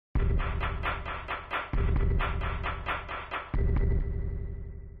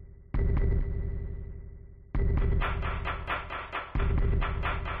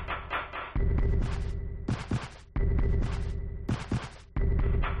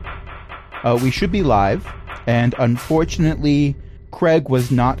We should be live, and unfortunately, Craig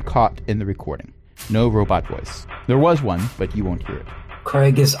was not caught in the recording. No robot voice. There was one, but you won't hear it.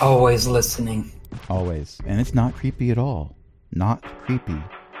 Craig is always listening. Always. And it's not creepy at all. Not creepy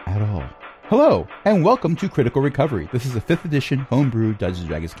at all. Hello, and welcome to Critical Recovery. This is a 5th edition homebrew Dungeons &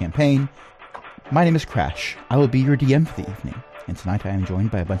 Dragons campaign. My name is Crash. I will be your DM for the evening. And tonight I am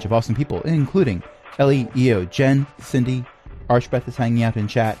joined by a bunch of awesome people, including Ellie, Eo, Jen, Cindy, Archbeth is hanging out in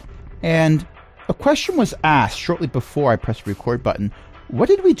chat. And a question was asked shortly before I pressed the record button. What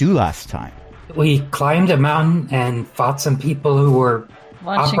did we do last time? We climbed a mountain and fought some people who were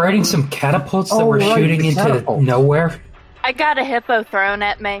operating some catapults that were shooting into nowhere. I got a hippo thrown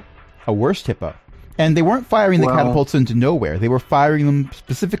at me. A worst hippo. And they weren't firing the catapults into nowhere. They were firing them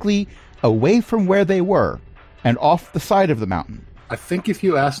specifically away from where they were and off the side of the mountain. I think if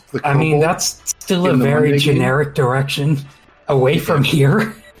you asked the kobold, I mean, that's still a very generic direction. Away from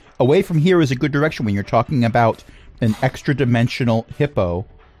here? Away from here is a good direction when you're talking about an extra-dimensional hippo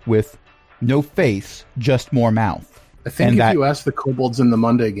with no face, just more mouth. I think if you ask the kobolds in the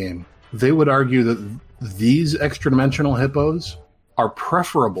Monday game, they would argue that these extra-dimensional hippos are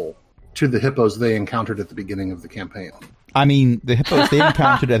preferable to the hippos they encountered at the beginning of the campaign. I mean, the hippos they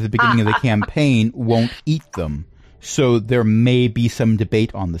encountered at the beginning of the campaign won't eat them, so there may be some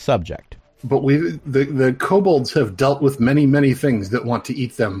debate on the subject. But the kobolds have dealt with many, many things that want to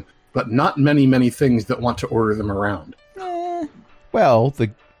eat them, but not many, many things that want to order them around. Well,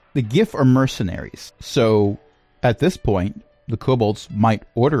 the GIF are mercenaries, so at this point, the kobolds might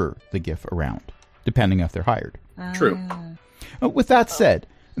order the GIF around, depending if they're hired. True. With that said,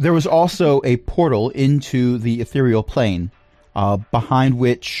 there was also a portal into the ethereal plane, behind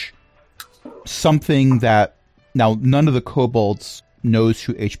which something that... Now, none of the kobolds knows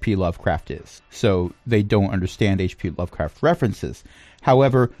who H.P. Lovecraft is, so they don't understand H.P. Lovecraft references.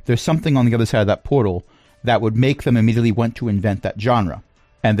 However, there's something on the other side of that portal that would make them immediately want to invent that genre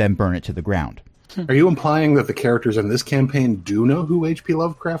and then burn it to the ground. Are you implying that the characters in this campaign do know who H.P.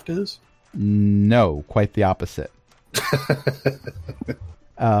 Lovecraft is? No, quite the opposite.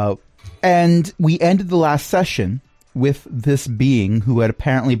 And we ended the last session with this being who had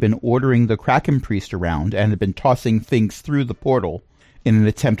apparently been ordering the Kraken Priest around and had been tossing things through the portal in an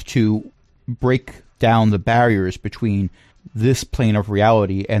attempt to break down the barriers between this plane of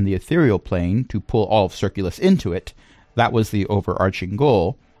reality and the ethereal plane to pull all of Circulus into it. That was the overarching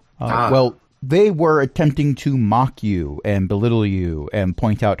goal. Well, they were attempting to mock you and belittle you and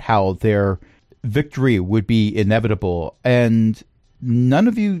point out how their victory would be inevitable, and none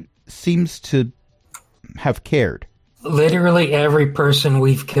of you seems to have cared. Literally every person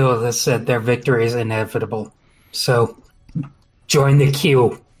we've killed has said their victory is inevitable. So, join the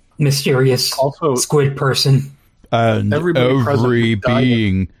queue, mysterious squid person. And every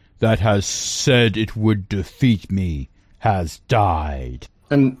being that has said it would defeat me has died.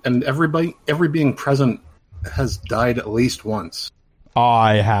 And every being present has died at least once.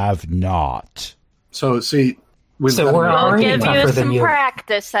 I have not. So, see... So we're already give tougher you than some you.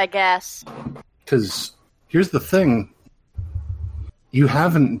 practice, I guess. Because here's the thing. You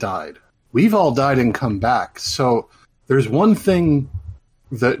haven't died. We've all died and come back. So there's one thing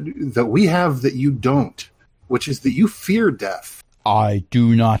that we have that you don't, which is that you fear death. I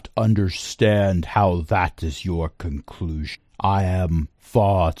do not understand how that is your conclusion. I am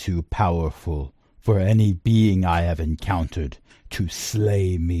far too powerful for any being I have encountered to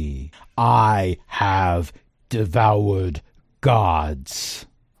slay me. I have devoured gods.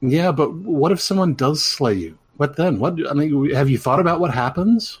 Yeah, but what if someone does slay you? What then? Have you thought about what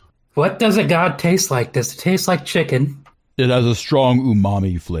happens? What does a god taste like? Does it taste like chicken? It has a strong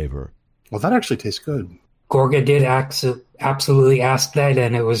umami flavor. Well, that actually tastes good. Gorga did absolutely ask that,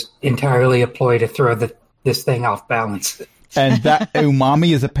 and it was entirely a ploy to throw this thing off balance. And that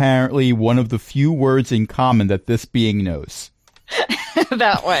umami is apparently one of the few words in common that this being knows.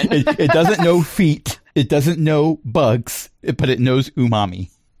 That one. It doesn't know feet. It doesn't know bugs, but it knows umami.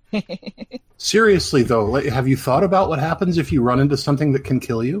 Seriously, though, have you thought about what happens if you run into something that can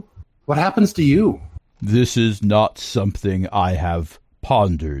kill you? What happens to you? This is not something I have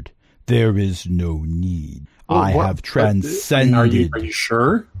pondered. There is no need. I have transcended. Are you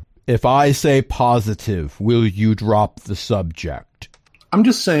sure? If I say positive, will you drop the subject? I'm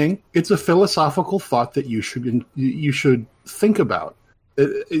just saying it's a philosophical thought that you should think about.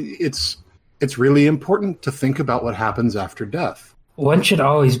 It's really important to think about what happens after death. One should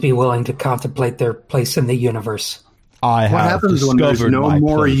always be willing to contemplate their place in the universe. I have discovered no my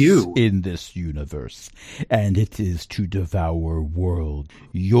more place you in this universe, and it is to devour world.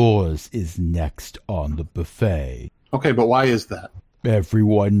 Yours is next on the buffet. Okay, but why is that?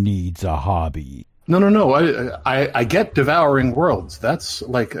 Everyone needs a hobby. No. I get devouring worlds. That's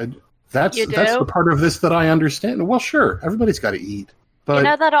like that's the part of this that I understand. Well, sure, everybody's got to eat, but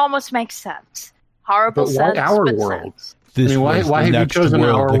that almost makes sense. Horrible but sense. why our but world? sense. This why was have the you next chosen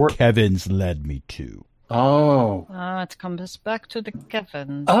world our the world? Kevins led me to. Oh, it comes back to the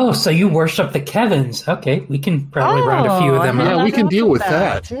Kevins. Oh, so you worship the Kevins. Okay, we can probably round a few of them Yeah, up. we can deal with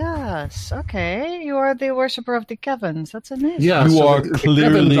that. Yes, okay. You are the worshiper of the Kevins. That's amazing. yeah. You so are the Kevins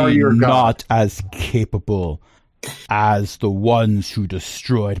clearly are your god. not as capable as the ones who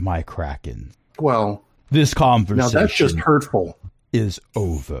destroyed my Kraken. Well, This now conversation that's just hurtful. is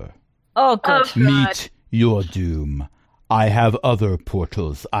over. Oh, good. Oh, God. Meet your doom. I have other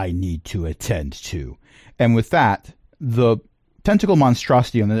portals I need to attend to. And with that, the tentacle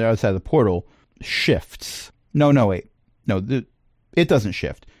monstrosity on the other side of the portal shifts. No, wait. No, it doesn't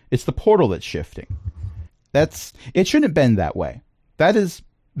shift. It's the portal that's shifting. It shouldn't bend that way.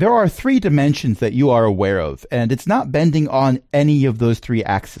 There are 3 dimensions that you are aware of, and it's not bending on any of those 3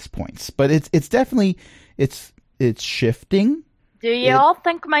 axis points. But it's definitely, it's shifting. Do you all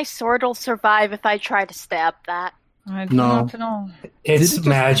think my sword will survive if I try to stab that? I do No. not know. It's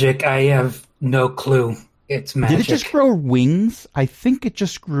magic. I have no clue. It's magic. Did it just grow wings? I think it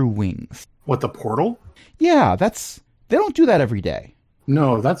just grew wings. What, the portal? Yeah, they don't do that every day.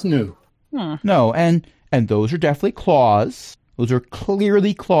 No, that's new. No, and those are definitely claws. Those are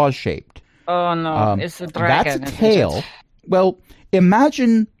clearly claw shaped. Oh, no. It's a dragon. That's a isn't tail. it? Well,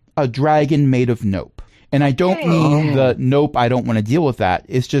 imagine a dragon made of nope. And I don't mean the nope, I don't want to deal with that.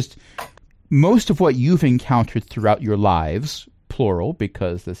 It's just most of what you've encountered throughout your lives, plural,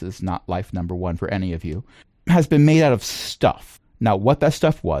 because this is not life number 1 for any of you, has been made out of stuff. Now, what that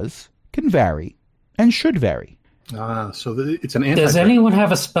stuff was can vary and should vary. So it's an anti. Does anyone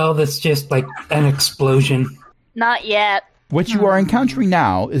have a spell that's just like an explosion? Not yet. What you are encountering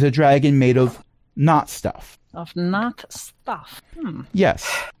now is a dragon made of not stuff. Of not stuff. Yes.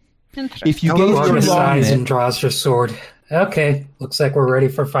 Interesting. If you Hello, gaze Gorga too long sighs in and it, draws her sword. Okay, looks like we're ready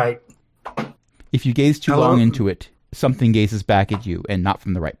for fight. if you gaze too Hello? long into it, something gazes back at you and not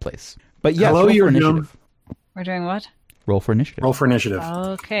from the right place. But yes, Hello, roll for you're initiative. We're doing what? Roll for initiative. Roll for initiative.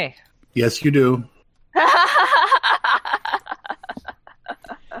 Okay. Yes, you do.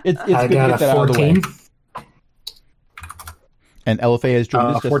 It's I good to got get a that out of the way. 14. And LFA has joined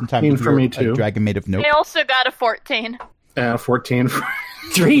us just in time 14 to for hear me, a too. dragon made of nope. I also got a 14. 14.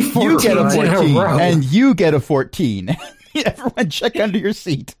 3 You get a 14s in a 14, row. and you get a 14. Everyone check under your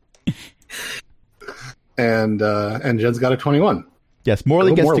seat. and Jen's got a 21. Yes,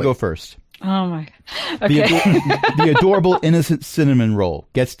 Morley Go gets Morley. to go first. Oh, my. The, Okay. the adorable innocent cinnamon roll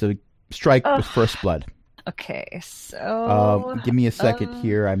gets to strike with first blood. Okay, so... Give me a second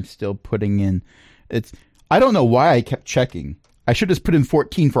here. I'm still putting in... I don't know why I kept checking. I should just put in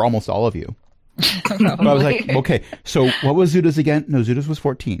 14 for almost all of you. But I was like, okay, so what was Zuda's again? No, Zuda's was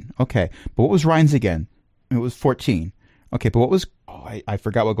 14. Okay, but what was Ryan's again? It was 14. Okay, but what was... Oh, I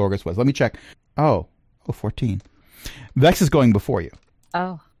forgot what Gorga's was. Let me check. Oh, 14. Vex is going before you.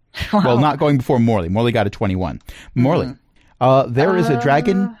 Oh. Well, not going before Morley. Morley got a 21. Morley, there is a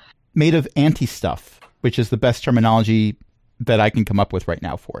dragon made of anti-stuff, which is the best terminology that I can come up with right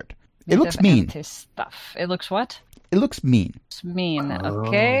now for it. It looks mean. Stuff. It looks what? It looks mean. It's mean.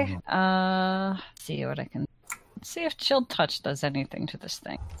 Okay. See what I can... See if Chill Touch does anything to this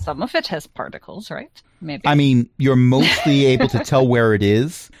thing. Some of it has particles, right? Maybe. I mean, you're mostly able to tell where it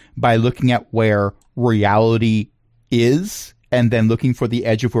is by looking at where reality is and then looking for the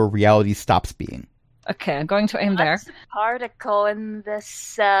edge of where reality stops being. Okay, I'm going to aim there. What's a particle in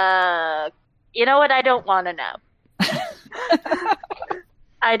this, You know what? I don't want to know.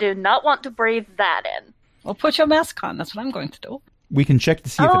 I do not want to breathe that in. Well, put your mask on. That's what I'm going to do. We can check to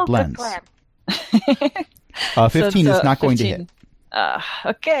see if it Good blends. plan. 15 So is it's, not going 15. to hit.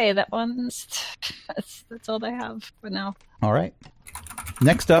 Okay, that one's... That's all I have for now. All right.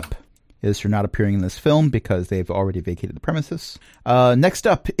 Next up is you're not appearing in this film because they've already vacated the premises. Next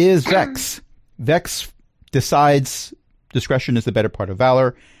up is Vex. Vex decides discretion is the better part of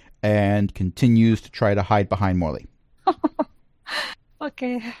valor and continues to try to hide behind Morley.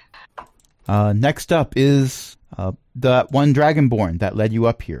 Okay. Next up is the one Dragonborn that led you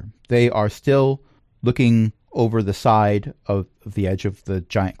up here. They are still looking over the side of the edge of the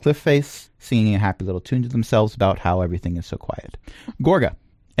giant cliff face, singing a happy little tune to themselves about how everything is so quiet. Gorga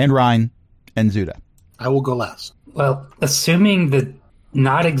and Ryan and Zuda. I will go last. Well, assuming the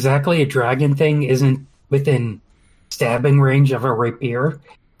not exactly a dragon thing isn't within stabbing range of a rapier,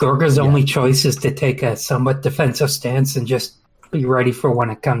 Gorga's only choice is to take a somewhat defensive stance and just be ready for when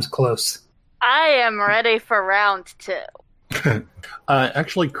it comes close. I am ready for round 2.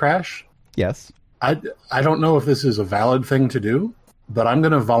 Actually, Crash, Yes. I don't know if this is a valid thing to do, but I'm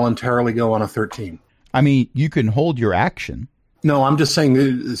going to voluntarily go on a 13. I mean, you can hold your action. No, I'm just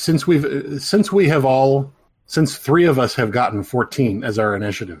saying since three of us have gotten 14 as our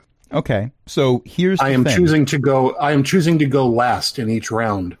initiative. Okay. So here's the I am thing. choosing to go last in each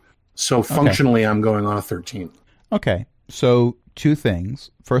round. So functionally, I'm going on a 13. Okay. So 2 things.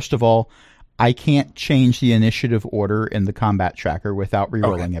 First of all, I can't change the initiative order in the combat tracker without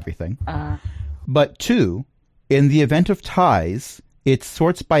rerolling everything. But 2, in the event of ties, it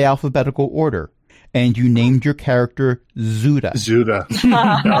sorts by alphabetical order, and you named your character Zuda. Zuda.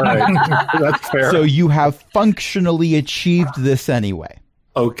 All right. That's fair. So you have functionally achieved this anyway.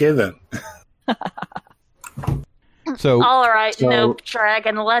 Okay, then. So All right, So- Nope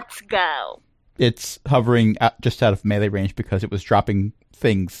Dragon, let's go. it's hovering just out of melee range because it was dropping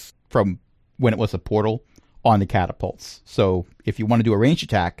things from when it was a portal on the catapults. So if you want to do a ranged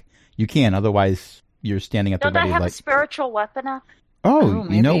attack, you can. Otherwise, you're standing at the Don't I ready have a like, spiritual weapon up? oh,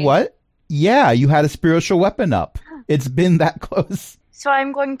 you know maybe. what? Yeah, you had a spiritual weapon up. It's been that close. So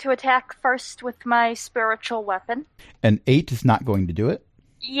I'm going to attack first with my spiritual weapon. An 8 is not going to do it,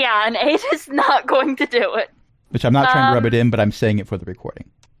 Yeah, an 8 is not going to do it. which I'm not trying to rub it in, but I'm saying it for the recording.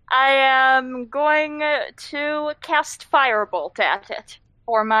 I am going to cast Firebolt at it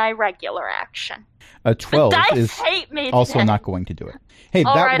for my regular action. A 12 the dice is hate me also today. not going to do it. Hey,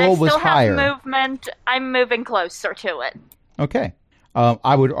 All that right, roll I was still higher. have movement. I'm moving closer to it. Okay.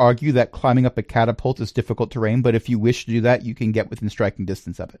 I would argue that climbing up a catapult is difficult terrain, but if you wish to do that, you can get within striking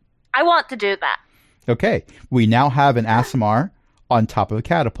distance of it. I want to do that. Okay. We now have an Aasimar on top of a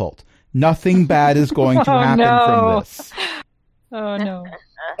catapult. Nothing bad is going to Oh, happen no. from this. Oh no.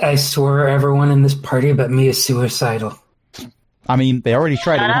 I swear everyone in this party but me is suicidal. I mean, they already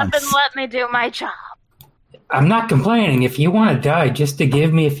tried Shut it up once. and let me do my job. I'm not complaining. If you want to die just to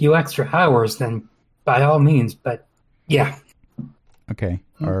give me a few extra hours, then by all means. But yeah, Okay.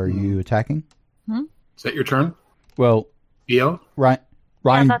 Are you attacking? Is that your turn? Well, EO? Ryan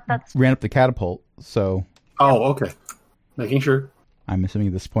that's- ran up the catapult, so Oh, okay. Making sure. I'm assuming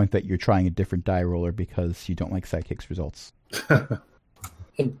at this point that you're trying a different die roller because you don't like Sidekick's results.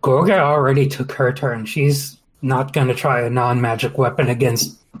 Gorga already took her turn. She's not going to try a non-magic weapon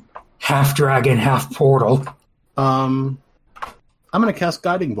against half dragon, half portal. I'm going to cast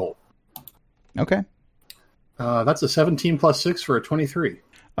Guiding Bolt. Okay. That's a 17 plus 6 for a 23.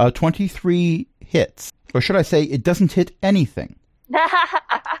 23 hits. Or should I say, it doesn't hit anything.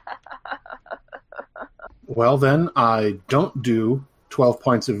 Well, then, I don't do 12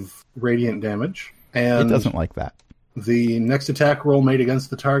 points of radiant damage. And It doesn't like that. the next attack roll made against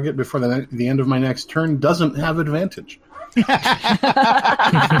the target before the end of my next turn doesn't have advantage.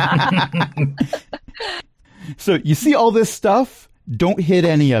 So you see all this stuff? Don't hit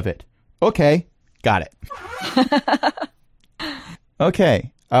any of it. Okay. Got it.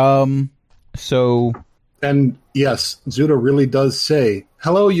 Okay. So And yes, Zuda really does say,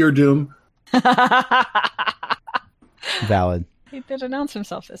 "Hello, your doom." valid. He did announce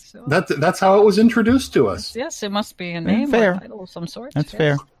himself this. So. That's how it was introduced to us. Yes, it must be a name fair. or a title of some sort. That's yes.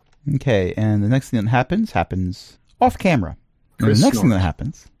 fair. Okay, and the next thing that happens off camera. And Chris the next thing snores. that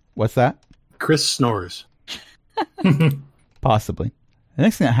happens, what's that? Chris snores. Possibly. The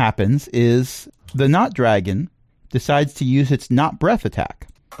next thing that happens is the Not Dragon decides to use its Not Breath attack.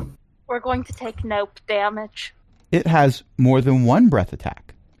 We're going to take nope damage. It has more than one breath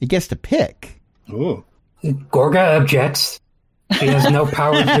attack. It gets to pick. Ooh. Gorga objects. She has no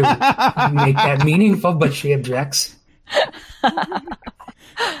power to make that meaningful, but she objects.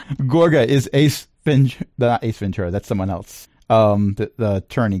 Gorga is Ace Ventura. Not Ace Ventura, that's someone else. The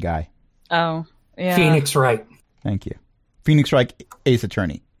attorney guy. Oh, yeah. Phoenix Wright. Thank you. Phoenix Wright, Ace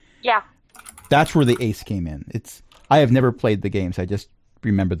Attorney. Yeah. That's where the ace came in. I have never played the games. I just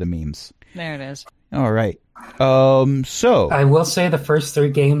remember the memes. There it is. All right. So I will say the first 3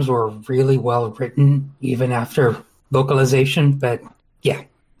 games were really well written, even after localization, but yeah,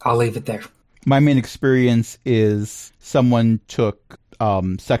 I'll leave it there. my main experience is someone took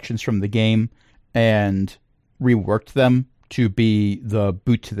sections from the game and reworked them to be the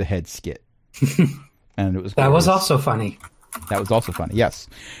boot to the head skit. And it was That was glorious. also funny. That was also funny. Yes.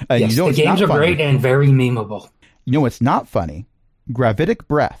 Yes, you know the what's games not are funny? great and very memeable. You know what's not funny? Gravitic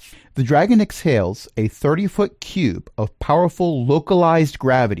Breath. The dragon exhales a 30-foot cube of powerful localized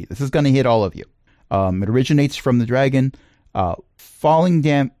gravity. This is going to hit all of you. It originates from the dragon. Falling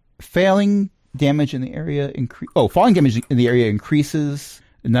damage in the area falling damage in the area increases.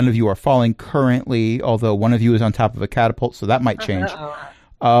 None of you are falling currently, although one of you is on top of a catapult, so that might change.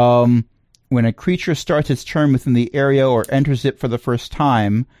 When a creature starts its turn within the area or enters it for the first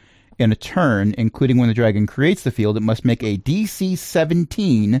time in a turn, including when the dragon creates the field, it must make a DC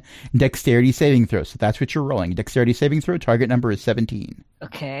 17 dexterity saving throw. So that's what you're rolling. Dexterity saving throw, target number is 17.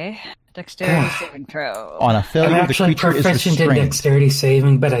 Okay. Dexterity saving throw. On a I'm failure, the actually creature is proficient in restrained. dexterity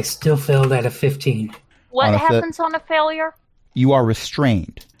saving, but I still failed at a 15. What On a happens on a failure? You are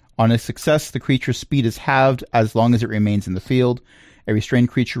restrained. On a success, the creature's speed is halved as long as it remains in the field. A restrained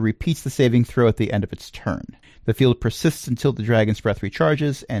creature repeats the saving throw at the end of its turn. The field persists until the dragon's breath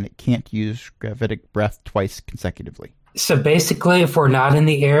recharges, and it can't use gravitic breath twice consecutively. So basically, if we're not in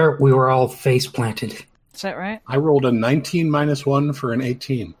the air, we were all face planted. Is that right? I rolled a 19 minus 1 for an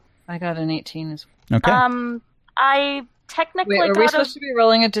 18. I got an 18 as well. Okay. I technically Wait, are got we a... supposed to be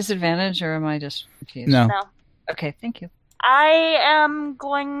rolling at disadvantage, or am I just confused? No. No. Okay, thank you. I am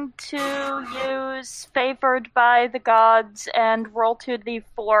going to use Favored by the Gods and roll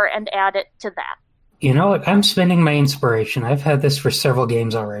 2d4 and add it to that. You know what? I'm spending my inspiration. I've had this for several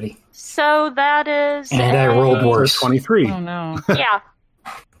games already. So that is... And I rolled worse. 23. Oh no. Yeah.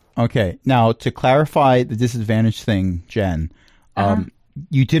 Okay. Now, to clarify the disadvantage thing, Jen,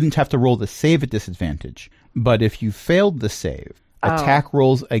 you didn't have to roll the save at disadvantage, but if you failed the save, attack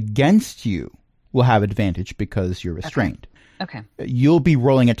rolls against you will have advantage because you're restrained. Okay. You'll be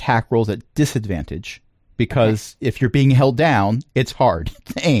rolling attack rolls at disadvantage because if you're being held down, it's hard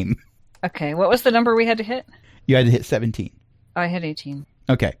to aim. Okay, what was the number we had to hit? You had to hit 17. I hit 18.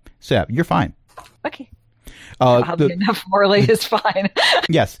 Okay. So yeah, you're fine. Okay. Oddly enough, Morley is fine.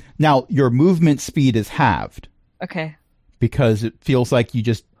 Yes. Now, your movement speed is halved Okay. because it feels like you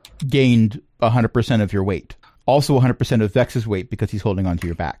just gained 100% of your weight. Also 100% of Vex's weight because he's holding onto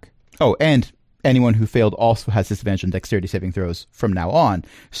your back. Oh, and anyone who failed also has disadvantage on dexterity saving throws from now on.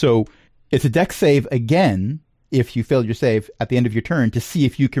 So it's a dex save again if you failed your save at the end of your turn to see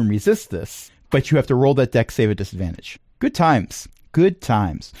if you can resist this, but you have to roll that dex save at disadvantage. Good times. Good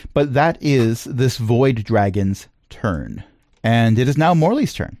times. But that is this Void Dragon's turn. And it is now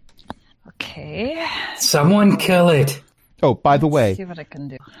Morley's turn. Okay. Someone kill it. Oh, by the way, See what I can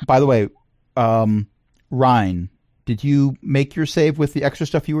do. Ryan, did you make your save with the extra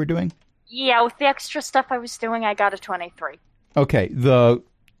stuff you were doing? Yeah, with the extra stuff I was doing, I got a 23. Okay, the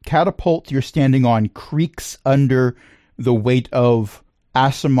catapult you're standing on creaks under the weight of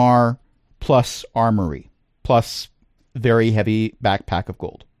Aasimar plus armory, plus very heavy backpack of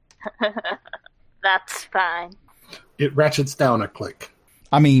gold. That's fine. It ratchets down a click.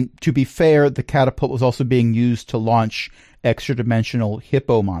 I mean, to be fair, the catapult was also being used to launch extra-dimensional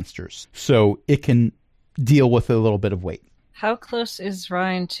hippo monsters, so it can deal with a little bit of weight. How close is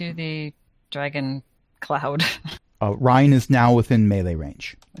Ryan to the dragon cloud? Ryan is now within melee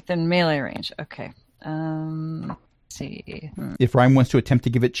range. Within melee range. Okay. Let's see. If Ryan wants to attempt to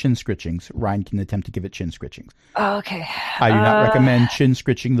give it chin scritchings, Ryan can attempt to give it chin scritchings. Oh, okay. I do not recommend chin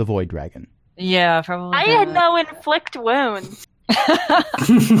scritching the Void Dragon. Yeah, probably. I had no inflict wounds.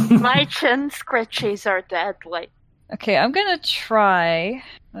 My chin scritchies are deadly. Okay, I'm gonna try.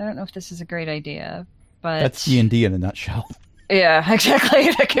 I don't know if this is a great idea, but That's D&D in a nutshell. yeah, exactly.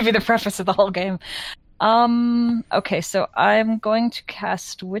 That could be the preface of the whole game. Okay, so I'm going to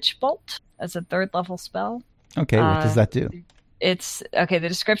cast Witch Bolt as a 3rd level spell. Okay, what does that do? It's okay. The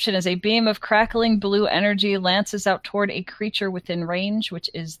description is a beam of crackling blue energy lances out toward a creature within range, which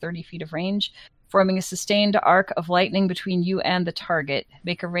is 30 feet of range, forming a sustained arc of lightning between you and the target.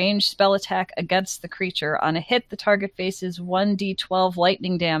 Make a ranged spell attack against the creature. On a hit, the target faces 1d12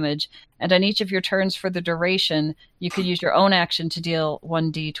 lightning damage, and on each of your turns for the duration, you can use your own action to deal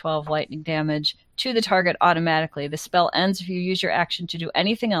 1d12 lightning damage to the target automatically. The spell ends if you use your action to do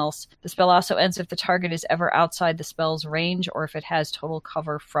anything else. The spell also ends if the target is ever outside the spell's range or if it has total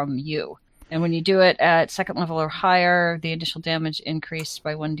cover from you. And when you do it at 2nd level or higher, the initial damage increased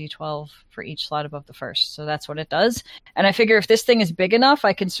by 1d12 for each slot above the first. So that's what it does. And I figure if this thing is big enough,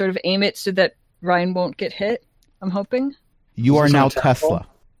 I can sort of aim it so that Ryan won't get hit, I'm hoping. You are this now an attack Tesla.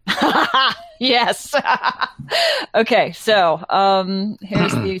 Yes. Okay, so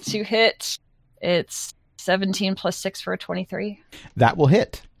here's the 2 hits. It's 17 plus 6 for a 23. That will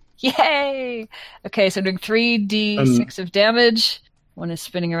hit. Yay! Okay, so I'm doing 3d6 of damage. One is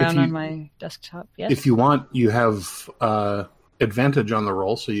spinning around on my desktop. Yes. If you want, you have advantage on the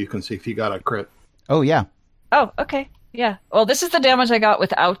roll, so you can see if you got a crit. Oh, yeah. Oh, okay. Yeah. Well, this is the damage I got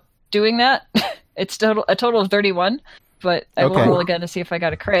without doing that. It's a total of 31, but I will roll again to see if I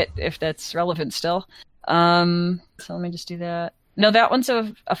got a crit, if that's relevant still. So let me just do that. No, that one's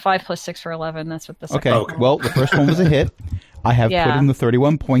a 5 plus 6 for 11. That's what the second Okay. Well, the first one was a hit. I have put in the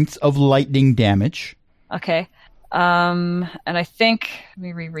 31 points of lightning damage. Okay. And I think, let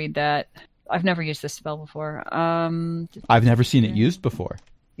me reread that. I've never used this spell before. I've never seen it used before.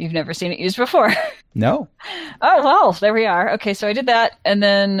 You've never seen it used before? No. Oh, well, there we are. Okay, so I did that, and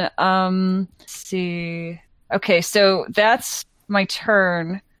then, let's see. Okay, so that's my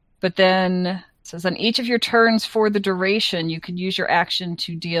turn, but then it says on each of your turns for the duration, you can use your action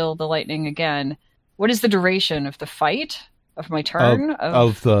to deal the lightning again. What is the duration of the fight? Of my turn?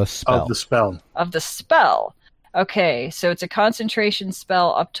 Of the spell. Of the spell. Of the spell. Okay, so it's a concentration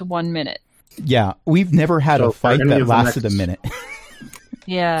spell up to 1 minute. Yeah, we've never had a fight that lasted a minute.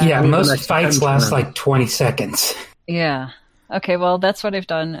 Yeah. Yeah, most next fights 10 last turns. like 20 seconds. Yeah. Okay, well, that's what I've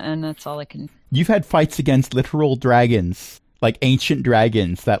done, and that's all I can... You've had fights against literal dragons, like ancient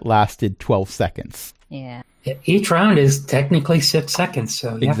dragons, that lasted 12 seconds. Yeah. Each round is technically 6 seconds,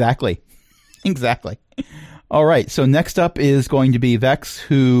 so yeah. Exactly. All right, so next up is going to be Vex,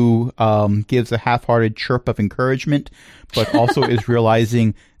 who gives a half-hearted chirp of encouragement, but also is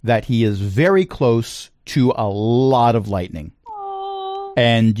realizing that he is very close to a lot of lightning.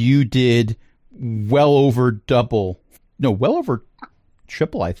 And you did well over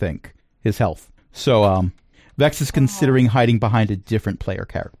triple, I think, his health. So Vex is considering hiding behind a different player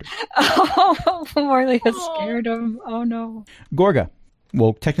character. Oh, Morley has scared him. Oh, no. Gorga.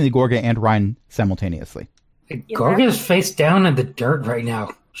 Well, technically Gorga and Ryan simultaneously. Gorga's face down in the dirt right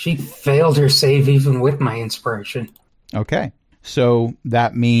now. She failed her save even with my inspiration. Okay. So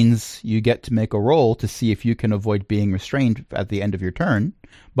that means you get to make a roll to see if you can avoid being restrained at the end of your turn.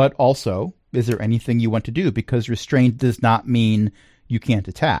 But also, is there anything you want to do? Because restrained does not mean you can't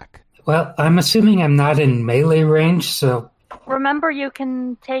attack. Well, I'm assuming I'm not in melee range, so... Remember, you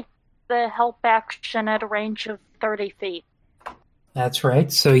can take the help action at a range of 30 feet. That's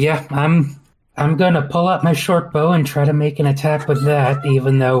right. So yeah, I'm going to pull out my short bow and try to make an attack with that,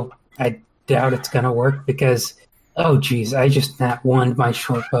 even though I doubt it's going to work because... Oh, geez, I just nat won my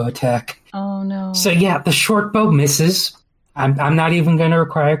short bow attack. Oh, no. So yeah, the short bow misses. I'm not even going to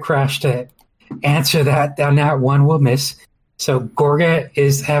require Crash to answer that. That nat one will miss. So Gorga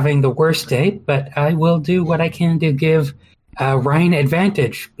is having the worst day, but I will do what I can to give Ryan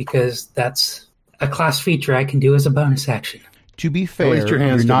advantage, because that's a class feature I can do as a bonus action. To be At fair, least your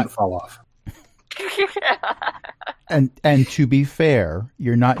hands you're didn't not... fall off. And to be fair,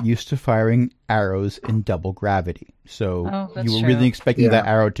 you're not used to firing arrows in double gravity. So that's you were true. really expecting Yeah. that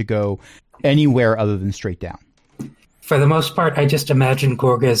arrow to go anywhere other than straight down. For the most part, I just imagine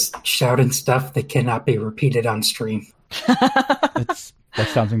Gorga's shouting stuff that cannot be repeated on stream. That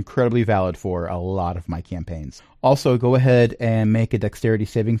sounds incredibly valid for a lot of my campaigns. Also, go ahead and make a dexterity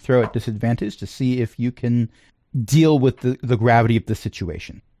saving throw at disadvantage to see if you can deal with the gravity of the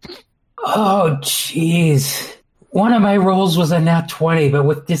situation. Oh, jeez. One of my rolls was a nat 20, but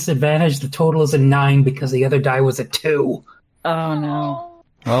with disadvantage, the total is a 9 because the other die was a 2. Oh, no.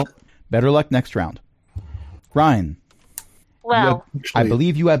 Well, better luck next round. Ryan, Well, I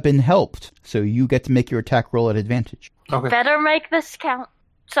believe you have been helped, so you get to make your attack roll at advantage. Okay. better make this count.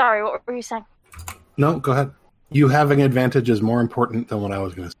 Sorry, what were you saying? No, go ahead. You having advantage is more important than what I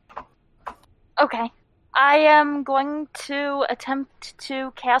was going to say. Okay. I am going to attempt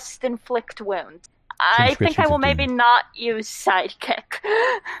to cast Inflict Wounds. I Since think I Richard's will a maybe demon. not use Sidekick.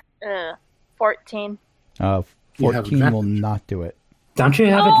 14. You have 14 will advantage. not do it. Don't you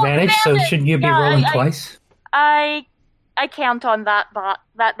have Oh, advantage, damn so it! shouldn't you be Yeah, rolling I- twice? I count on that, but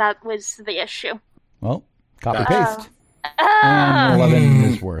that was the issue. Well, copy Oh. paste. Ah! And 11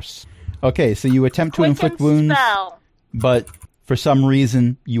 is worse. Okay, so you attempt to inflict Quicken wounds, spell. but for some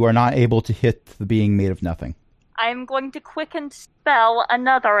reason you are not able to hit the being made of nothing. I'm going to quicken spell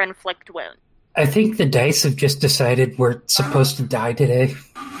another inflict wound. I think the dice have just decided we're supposed to die today.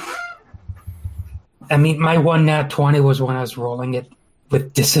 I mean, my one nat 20 was when I was rolling it with Did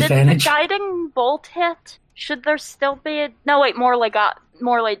the disadvantage. guiding bolt hit? Should there still be a... No, wait, Morley did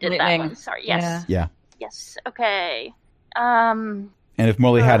that Lightning. one. Sorry, yes. Yeah. Yes, okay. And if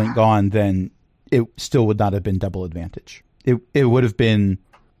Morley hadn't gone, then it still would not have been double advantage. It would have been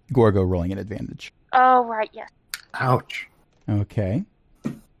Gorgo rolling an advantage. Oh, right, yes. Ouch. Okay.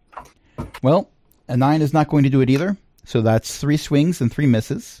 Well, a 9 is not going to do it either. So that's 3 swings and 3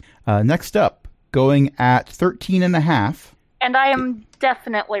 misses. Next up, going at 13.5. And I am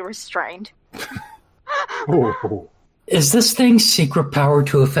definitely restrained. Oh. Is this thing's secret power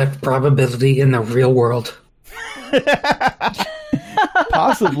to affect probability in the real world?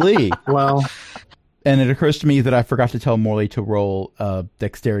 Possibly. Well, And it occurs to me that I forgot to tell Morley to roll a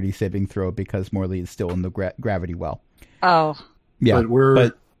dexterity saving throw because Morley is still in the gravity well. Oh, Yeah,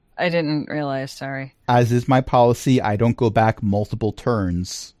 but I didn't realize. Sorry. as is my policy, I don't go back multiple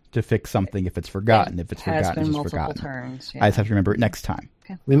turns to fix something if it's forgotten. If it's Has forgotten, been it's multiple forgotten. turns. I just have to remember it next time.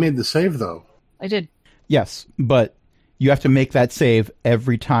 We made the save, though. I did. Yes, but you have to make that save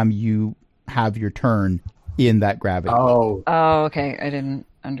every time you have your turn in that gravity. Oh, Okay. I didn't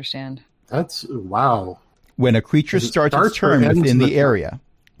understand. that's... Wow. When a creature Does it starts start its turn or ends within the the turn? area,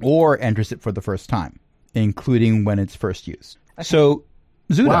 or enters it for the first time, including when it's first used. So,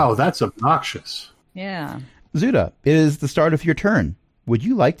 Zuda, Wow, that's obnoxious. Yeah. Zuda, it is the start of your turn. Would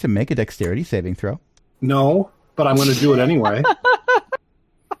you like to make a dexterity saving throw? No, but I'm going to do it anyway.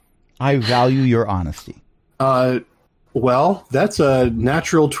 I value your honesty. Well, that's a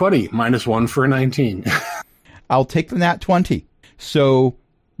natural 20, -1 for a 19. I'll take the nat 20. So,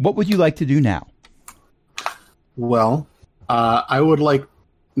 what would you like to do now? Well, I would like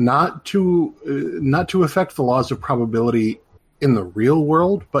not to affect the laws of probability in the real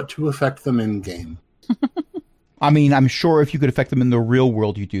world, but to affect them in game. I mean, I'm sure if you could affect them in the real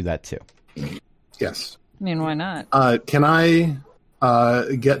world, you'd do that too. Yes. I mean, why not? Can I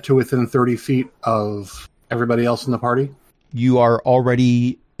get to within 30 feet of everybody else in the party? You are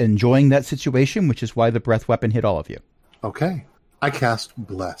already enjoying that situation, which is why the breath weapon hit all of you. Okay. I cast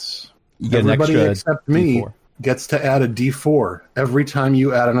Bless. You get Everybody an extra except me D4. gets to add a D4 every time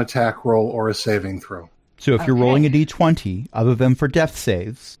you add an attack roll or a saving throw. So if you're Okay. rolling a D20, other than for death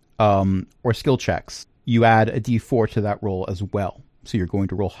saves or skill checks, you add a D4 to that roll as well. So you're going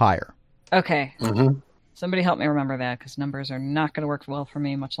to roll higher. Okay. Mm-hmm. Somebody help me remember that, because numbers are not going to work well for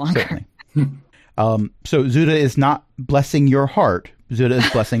me much longer. Certainly. So Zuda is not blessing your heart. Zuda is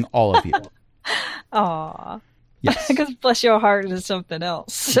blessing all of you. Aw. Yes. Because bless your heart is something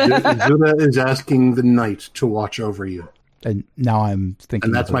else. Zuda is asking the knight to watch over you. And now I'm thinking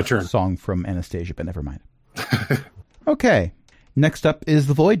And that's of my a turn. song from Anastasia, but never mind. Okay. Next up is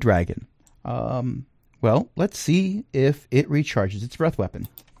the Void Dragon. Well, let's see if it recharges its breath weapon.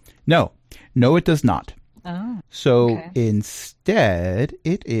 No, it does not. Oh. So Okay. instead,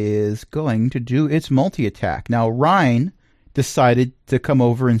 it is going to do its multi-attack. Now, Ryan decided to come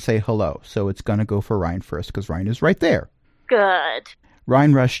over and say hello, so it's going to go for Ryan first because Ryan is right there. Good.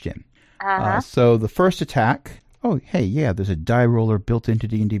 Ryan rushed in. Uh-huh. So the first attack... Oh, hey, yeah, there's a die roller built into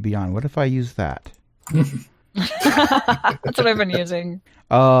D&D Beyond. What if I use that? That's what I've been using.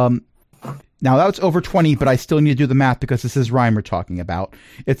 Now, that's over 20, but I still need to do the math because this is Ryan we're talking about.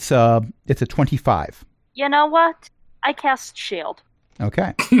 It's a 25. You know what? I cast Shield.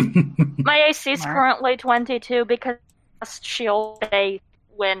 Okay. My AC is Smart. currently 22 because I cast Shield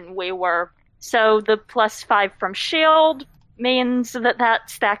when we were... So the +5 from Shield means that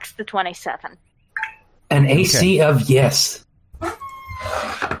stacks to 27. An AC of yes.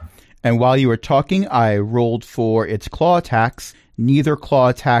 And while you were talking, I rolled for its claw attacks. Neither claw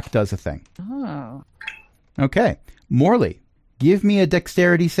attack does a thing. Oh. Okay. Morley, give me a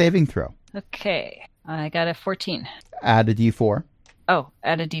dexterity saving throw. Okay. I got a 14. Add a d4. Oh,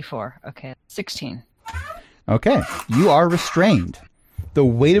 add a d4. Okay. 16. Okay. You are restrained. The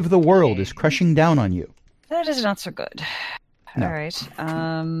weight of the world is crushing down on you. That is not so good. No. All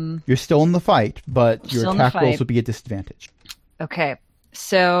right. You're still in the fight, but your Still in the attack rolls fight. will be a disadvantage. Okay.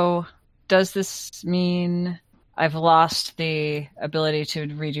 So, does this mean I've lost the ability to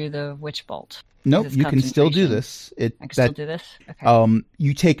redo the Witch Bolt? Nope, This you can still do concentration. this. I can still do this? Okay.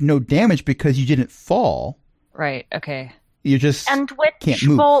 You take no damage because you didn't fall. Right. Okay. You just And can't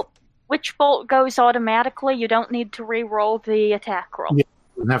move. Witch Bolt goes automatically. You don't need to re-roll the attack roll. Yeah.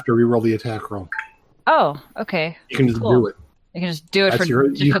 You don't have to reroll the attack roll. Oh, okay. You can just Cool. do it. You can just do it That's for your-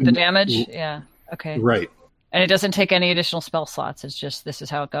 just you put the can- damage? Yeah. Okay. Right. And it doesn't take any additional spell slots. It's just this is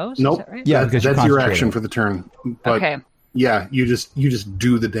how it goes? Nope. Is that right? Yeah, That- because you're that's your concentrating. action for the turn. But Okay. yeah, you just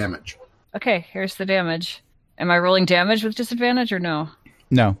do the damage. Okay, here's the damage. Am I rolling damage with disadvantage or no?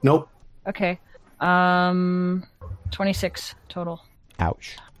 No. Nope. Okay. 26 total.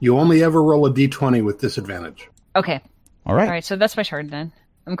 Ouch. You only ever roll a d20 with disadvantage. Okay. All right. All right, so that's my turn then.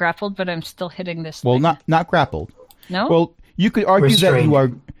 I'm grappled, but I'm still hitting this Well, thing. not grappled. No? Well, you could argue that you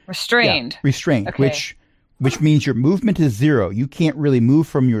are Restrained. restrained, Okay. which means your movement is 0. You can't really move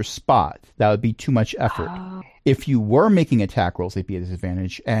from your spot. That would be too much effort. Oh, If you were making attack rolls, they'd be at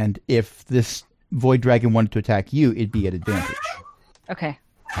disadvantage, and if this Void Dragon wanted to attack you, it'd be at advantage. okay.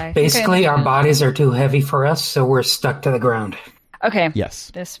 I think I Basically, our understand. bodies are too heavy for us, so we're stuck to the ground. Okay.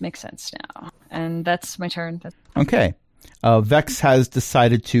 Yes. This makes sense now. And that's my turn. Okay. Vex has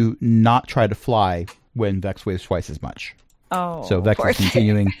decided to not try to fly when Vex weighs twice as much. Oh, So Vex poor is thing.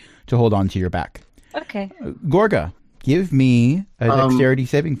 continuing to hold on to your back. Okay. Gorga, give me a dexterity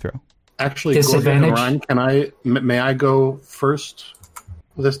saving throw. Actually, Gorgon Disadvantage? and Ryan, may I go first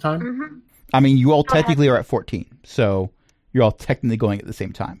this time? Mm-hmm. I mean, you all Go ahead. technically are at 14, so you're all technically going at the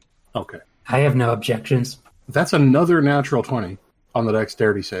same time. Okay. I have no objections. That's another natural 20. on the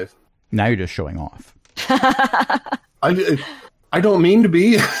dexterity save. Now you're just showing off. I don't mean to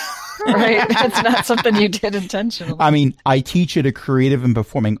be. Right. It's not something you did intentionally. I mean, I teach at a creative and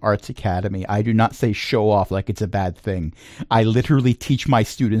performing arts academy. I do not say show off like it's a bad thing. I literally teach my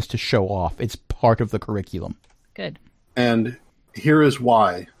students to show off. It's part of the curriculum. Good. And here is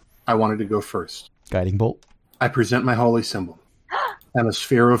why I wanted to go first. Guiding bolt. I present my holy symbol, and a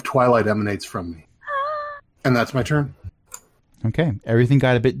sphere of twilight emanates from me. And that's my turn. Okay. Everything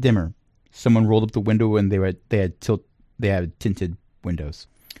got a bit dimmer. Someone rolled up the window and they had tinted windows.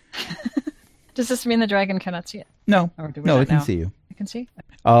 Does this mean the dragon cannot see it? No. Or do we No, not it can know? see you. It can see?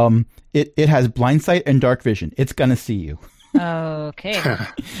 It has blind sight and dark vision. It's gonna see you. Okay.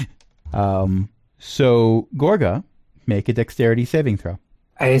 So Gorga, make a dexterity saving throw.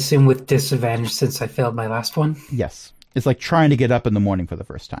 I assume with disadvantage since I failed my last one. Yes. It's like trying to get up in the morning for the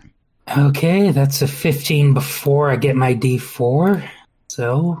first time. Okay, that's a 15 before I get my D4.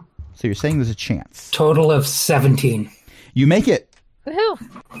 So, So you're saying there's a chance. total of 17. You make it.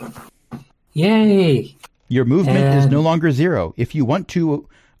 Woohoo! Yay! Your movement is And- no longer 0. If you want to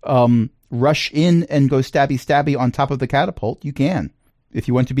rush in and go stabby on top of the catapult, you can. If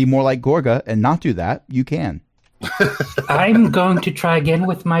you want to be more like Gorga and not do that, you can. I'm going to try again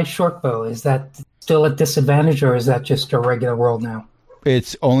with my short bow. Is that still a disadvantage or is that just a regular roll now?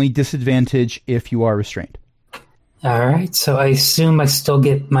 It's only disadvantage if you are restrained. Alright, so I assume I still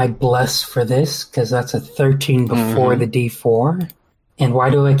get my bless for this because that's a 13 before the D4. And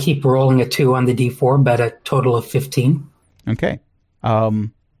why do I keep rolling a 2 on the D4 but a total of 15? Okay.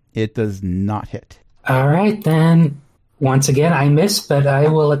 It does not hit. Alright, then once again I miss, but I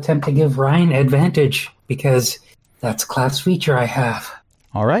will attempt to give Ryan advantage because that's a class feature I have.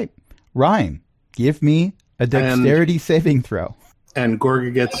 All right. Ryan, give me a dexterity saving throw. And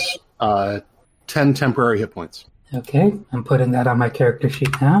Gorga gets 10 temporary hit points. Okay, I'm putting that on my character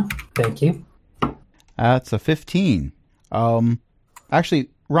sheet now. Thank you. That's a 15. Actually,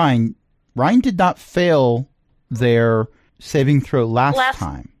 Ryan did not fail their saving throw last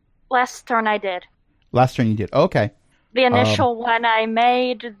time. Last turn I did. Last turn you did. Okay. The initial one I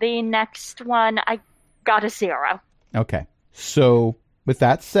made, the next one I got a 0. Okay. So, with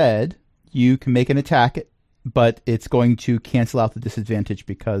that said, you can make an attack, but it's going to cancel out the disadvantage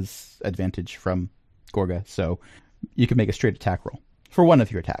because advantage from Gorga. So, you can make a straight attack roll for one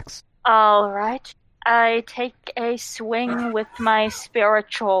of your attacks. Alright. I take a swing with my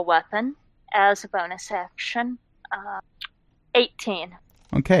spiritual weapon as a bonus action. 18.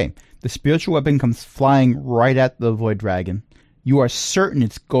 Okay. The spiritual weapon comes flying right at the Void Dragon. You are certain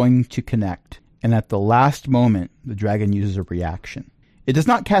it's going to connect, and at the last moment, the dragon uses a reaction. It does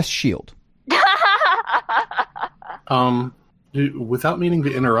not cast shield. Without meaning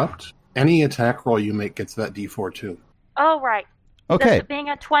to interrupt, any attack roll you make gets that D4 too. Oh, right. Okay. Does it being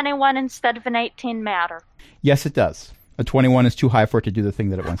a 21 instead of an 18 matter? Yes, it does. A 21 is too high for it to do the thing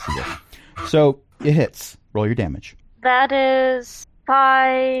that it wants to do. So, it hits. Roll your damage. That is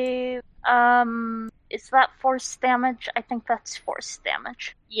 5. Is that force damage? I think that's force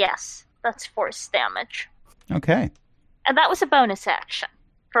damage. Yes, that's force damage. Okay. And that was a bonus action.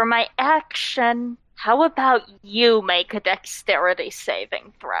 For my action, how about you make a dexterity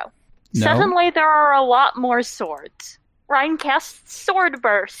saving throw? No. Suddenly there are a lot more swords. Ryan casts Sword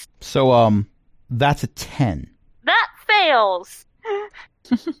Burst. So, that's a 10. That fails!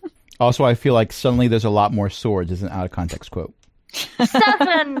 Also, I feel like suddenly there's a lot more swords is an out-of-context quote.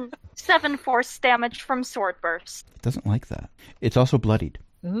 7 force damage from Sword Burst. It doesn't like that. It's also bloodied.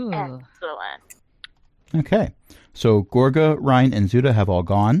 Ooh. Excellent. Okay. So, Gorga, Ryan, and Zuda have all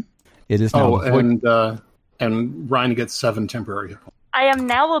gone. It is now the Void... and Ryan gets 7 temporary hit points. I am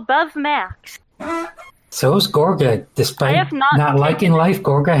now above max. So is Gorga. Despite I have not not liking taken- life,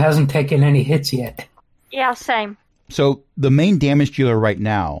 Gorga hasn't taken any hits yet. Yeah, same. So, the main damage dealer right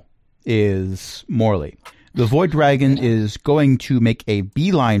now is Morley. The Void Dragon is going to make a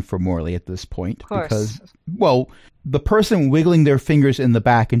beeline for Morley at this point. Of course. Because, well, the person wiggling their fingers in the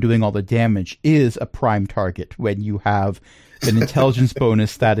back and doing all the damage is a prime target when you have an intelligence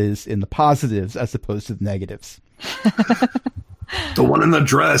bonus that is in the positives as opposed to the negatives. The one in the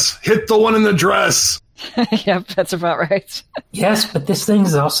dress! Hit the one in the dress! Yep, that's about right. Yes, but this thing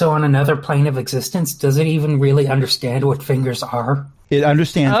is also on another plane of existence. Does it even really understand what fingers are? It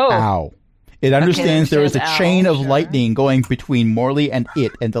understands Oh. ow. It understands there is a understands chain ow, of sure. lightning going between Morley and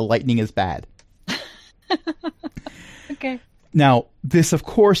it, and the lightning is bad. Okay. Now, this of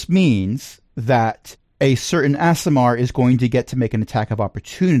course means that a certain Aasimar is going to get to make an attack of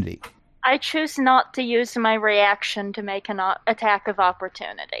opportunity. I choose not to use my reaction to make an attack of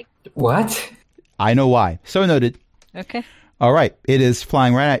opportunity. What? I know why. So noted. Okay. All right. It is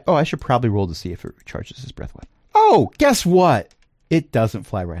flying right at... Oh, I should probably roll to see if it recharges his breath weapon. Oh, guess what? It doesn't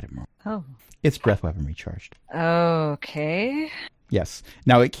fly right at Merle. Oh. Its breath weapon recharged. Okay. Yes.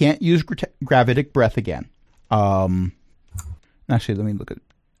 Now, it can't use gravitic breath again. Actually, let me look at...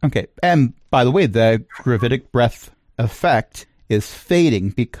 Okay. And, by the way, the gravitic breath effect is fading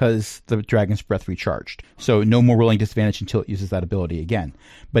because the dragon's breath recharged. So, no more rolling disadvantage until it uses that ability again.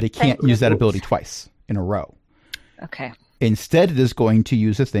 But it can't use that ability twice in a row. Okay. Instead, it is going to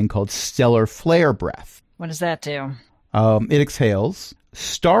use a thing called Stellar Flare Breath. What does that do? It exhales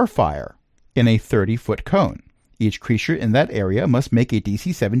Starfire in a 30-foot cone. Each creature in that area must make a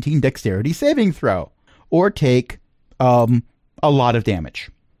DC 17 dexterity saving throw or take a lot of damage.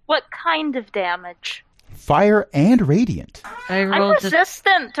 What kind of damage? Fire and radiant. I'm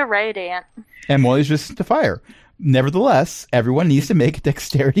resistant to radiant. And Molly's resistant to fire. Nevertheless, everyone needs to make a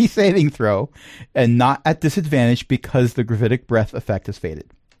dexterity saving throw and not at disadvantage because the gravitic breath effect is faded.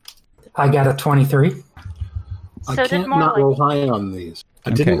 I got a 23. So I did can't Marley. not roll high on these. I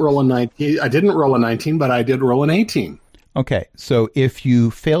Okay. didn't roll a 19. I didn't roll a 19, but I did roll an 18. Okay, so if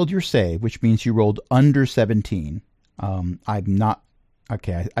you failed your save, which means you rolled under 17, I'm not...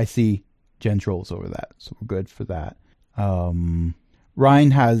 Okay, I see Jen's rolls over that, so we're good for that.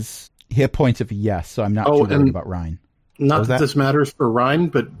 Ryan has hit points of yes, so I'm not too worried about Ryan. Not was that that? this matters for Ryan,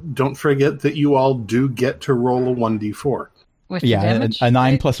 but don't forget that you all do get to roll a 1d4. With the Yeah, damage? a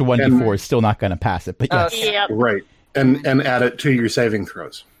 9 plus a 1d4 And- is still not going to pass it, but yes. Okay. Yep. Right. And add it to your saving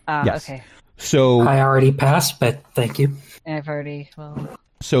throws. Yes. Okay. So I already passed, but thank you. I've already, well...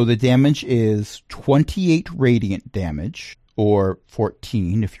 So the damage is 28 radiant damage, or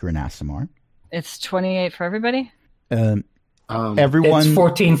 14 if you're an Aasimar. It's 28 for everybody? Everyone... It's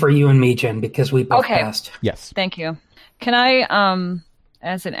 14 for you and me, Jen, because we both Okay. passed. Yes, Thank you. Can I,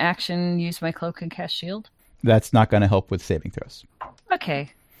 as an action, use my cloak and cast shield? that's not going to help with saving throws. Okay.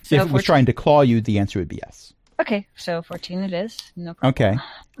 So If it was 14 trying to claw you, the answer would be yes. Okay, so 14 it is. No problem. Okay.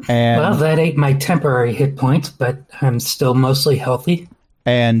 And Well, that ate my temporary hit points, but I'm still mostly healthy.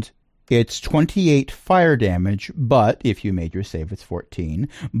 and it's 28 fire damage, but if you made your save, it's 14.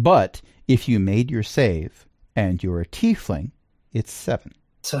 But if you made your save and you're a tiefling, it's 7.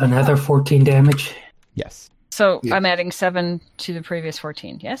 So another 14 damage. Yes. So Yeah. I'm adding 7 to the previous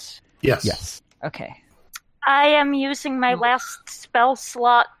 14, yes? Yes. Yes. Okay. I am using my last spell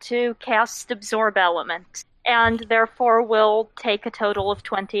slot to cast Absorb Element, and therefore will take a total of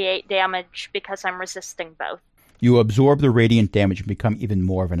 28 damage because I'm resisting both. You absorb the radiant damage and become even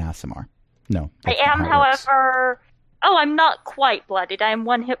more of an Aasimar. No. I that's not am, how it works. however... Oh, I'm not quite bloodied. I am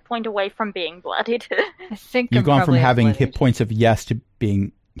 1 hit point away from being bloodied. I think You've I'm gone from probably having hit bloodied. points of yes to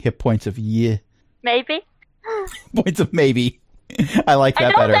being hit points of yeah. Maybe. Points of maybe. I like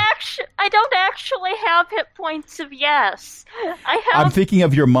that better. I don't actually have hit points of yes. I have... I'm thinking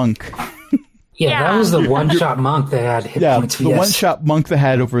of your monk. Yeah, that Yeah. was the one-shot monk that had hit Yeah, points. the one-shot monk that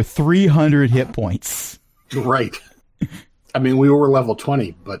had over 300 hit points. Right. I mean, we were level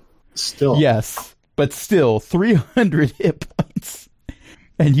 20, but still. Yes, but still, 300 hit points.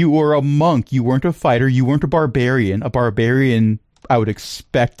 And you were a monk. You weren't a fighter. You weren't a barbarian. A barbarian, I would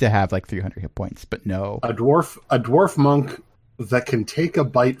expect to have like 300 hit points, but no. A dwarf monk that can take a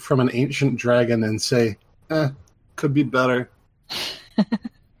bite from an ancient dragon and say, could be better.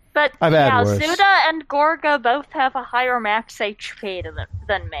 But I've had yeah, worse. Zuda and Gorga both have a higher max HP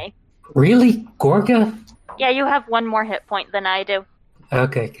than me. Really? Gorga? Yeah, you have 1 more hit point than I do.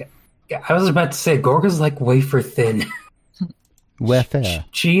 Okay. Yeah, I was about to say, Gorga's like wafer thin. Welfare.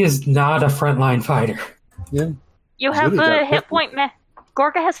 She is not a frontline fighter. Yeah. You have Zuda got a hit point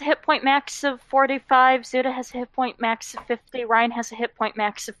Gorga has a hit point max of 45, Zuda has a hit point max of 50, Ryan has a hit point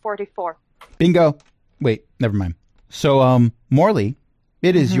max of 44. Bingo. Wait, never mind. So, Morley,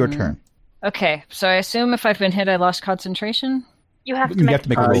 it is your turn. Okay, so I assume if I've been hit, I lost concentration? You have to You make, have to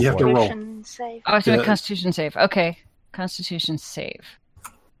make a roll you have for to it. roll. Constitution save. Oh, I have to make Yeah. a Constitution save. Okay, Constitution save.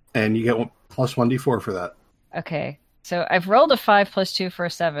 And you get plus 1d4 for that. Okay, so I've rolled a 5 plus 2 for a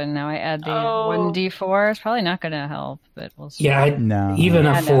 7. Now I add the Oh. 1d4. It's probably not going to help, but we'll see. Yeah, No. even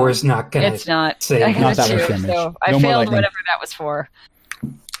Yeah, a no. 4 is not going to It's not. save. I got Not a that 2, much damage. so I No more failed lightning. whatever that was for.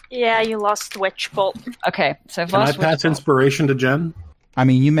 Yeah, you lost Witch Bolt. Okay, so I've Can I lost pass Witch Bolt. inspiration to Jen? I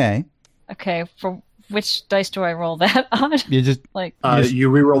mean, you may. Okay, for which dice do I roll that on? You just Like You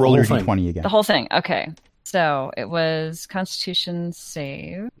reroll the roll your whole thing. d20 again. the whole thing. Okay. So it was Constitution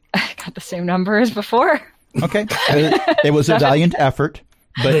save. I got the same number as before. Okay. It was a valiant effort,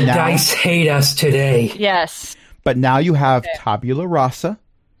 but The now, dice hate us today. Yes. but now you have tabula rasa,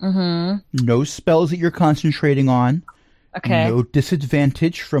 Mm-hmm. no spells that you're concentrating on, Okay. no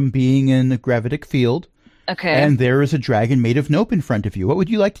disadvantage from being in the gravitic field, Okay. And there is a dragon made of nope in front of you. What would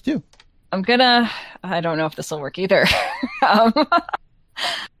you like to do? I don't know if this will work either. I'm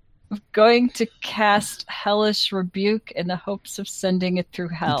going to cast Hellish Rebuke in the hopes of sending it through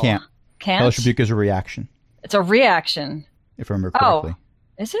hell. You can't. Can't? Hellish Rebuke is a reaction, It's a reaction. if I remember correctly.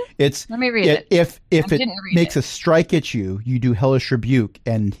 Is it? It's Let me read it. If I it didn't read makes it. a strike at you, you do Hellish Rebuke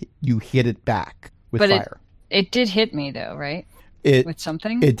and you hit it back with But fire. It did hit me, though, right? It With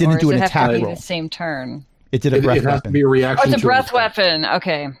something? it didn't Or do does an it have attack to be roll. the same turn? did a It breath has to weapon. be a reaction. Oh, it's a to breath attack. weapon.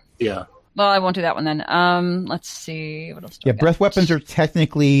 Okay. Yeah. Well, I won't do that one then. Let's see. What else do Yeah, I got? breath weapons are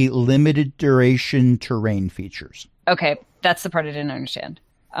technically limited duration terrain features. Okay, that's the part I didn't understand.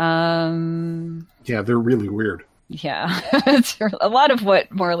 Yeah, they're really weird. Yeah. It's a lot of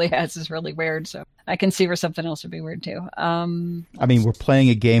what Morley has is really weird, so I can see where something else would be weird too. I mean, we're playing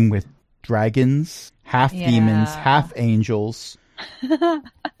a game with dragons, half demons, Yeah. half angels.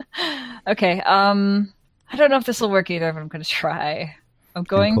 Okay, I don't know if this will work either, but I'm going to try. I'm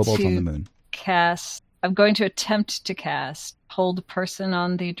going and kobolds on the to moon. I'm going to attempt to cast Hold Person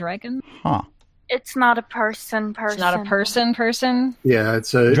on the dragon. Huh. It's not a person. It's not a person. Yeah,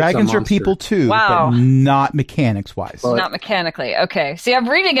 it's a Dragons it's a are monster. people too, Wow. but not mechanics wise. Well, Not mechanically. Okay. See, I'm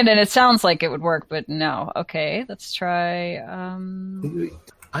reading it and it sounds like it would work, but no. Okay, let's try.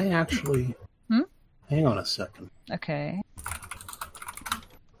 I actually. Hang on a second. Okay.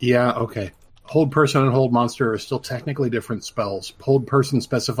 Yeah, okay. Hold person and hold monster are still technically different spells. Hold person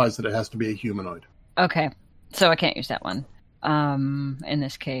specifies that it has to be a humanoid. Okay. So I can't use that one in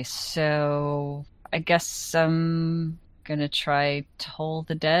this case. So I guess I'm going to try Toll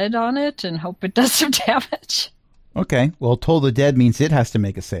the Dead on it and hope it does some damage. Okay, well, Toll the Dead means it has to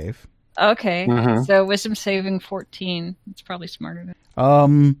make a save. Okay. Mhm. So wisdom saving 14. It's probably smarter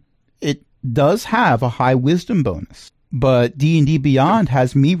than... It does have a high wisdom bonus, but D&D Beyond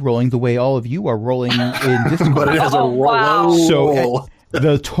has me rolling the way all of you are rolling in Discord. But it has a Oh, wow. roll. So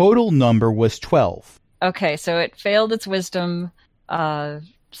the total number was 12. Okay, so it failed its wisdom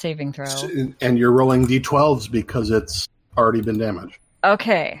saving throw. And you're rolling d12s because it's already been damaged.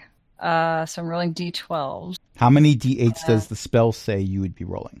 Okay. So I'm rolling d12. How many D8s does the spell say you would be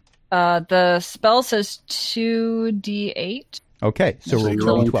rolling? The spell says 2d8. Okay, so So roll you're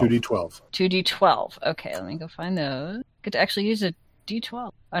rolling 2d12. 2d12. 2d12. Okay, let me go find those. Get to actually use a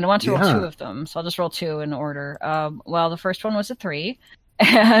d12. I don't want to roll Yeah. 2 of them, so I'll just roll 2 in order. Well, the first one was a 3,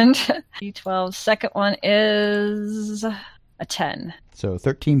 and d12. Second one is a 10. So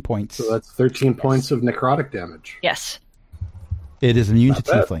 13 points. So that's 13 points of necrotic damage. Yes. It is immune to Not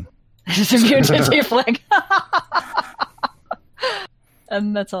bad. tiefling. It's immune to tiefling.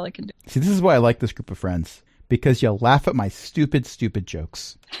 And that's all I can do. See, this is why I like this group of friends, because you laugh at my stupid, stupid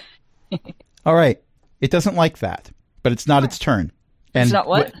jokes. All right. It doesn't like that, but it's not its turn. And It's not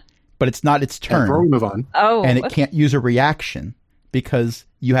what? But it's not its Before turn, we move on, Oh, and it what? can't use a reaction because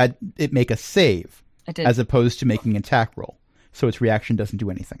you had it make a save I did. as opposed to making an attack roll. So its reaction doesn't do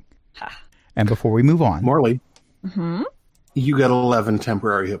anything. Ha. And before we move on, Morley, Mhm. you got 11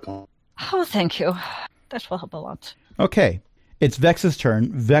 temporary hit points. Oh, thank you. That will help a lot. okay, it's Vex's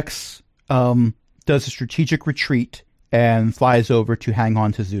turn. Vex does a strategic retreat and flies over to hang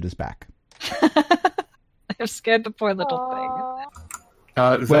on to Zuda's back. I've scared the poor little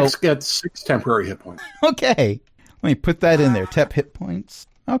thing. Vex gets 6 temporary hit points. Okay, let me put that in there. Tap hit points.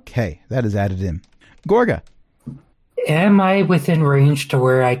 Okay, that is added in. Gorga. Am I within range to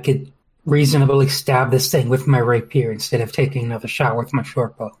where I could reasonably stab this thing with my rapier instead of taking another shot with my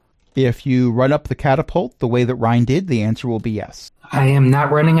short bow? If you run up the catapult the way that Ryan did, the answer will be yes. I am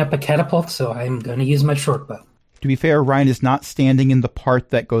not running up a catapult, so I'm going to use my short bow. To be fair, Ryan is not standing in the part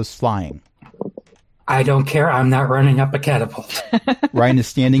that goes flying. I don't care. I'm not running up a catapult. Ryan is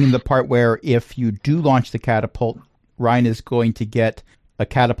standing in the part where if you do launch the catapult, Ryan is going to get a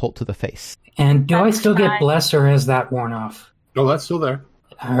catapult to the face. And do I That's still get fine. bless, or has that worn off? Oh, that's still there.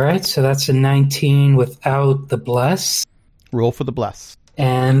 All right, so that's a 19 without the bless, Roll for the bless.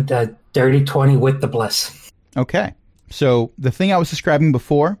 and a dirty 20 with the bless. Okay. So the thing I was describing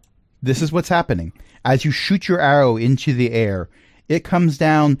before, this is what's happening. As you shoot your arrow into the air, it comes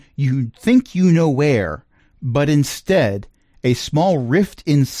down, you think you know where, but instead, a small rift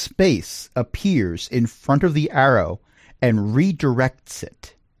in space appears in front of the arrow and redirects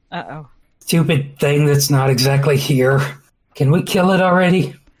it. Uh-oh. Stupid thing that's not exactly here. Can we kill it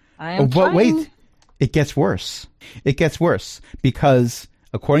already? I am But trying. wait, it gets worse. It gets worse because,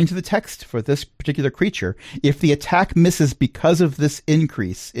 according to the text for this particular creature, if the attack misses because of this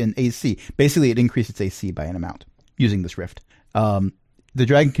increase in AC, basically it increases its AC by an amount using this rift. The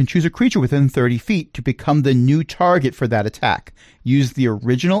dragon can choose a creature within 30 feet to become the new target for that attack. Use the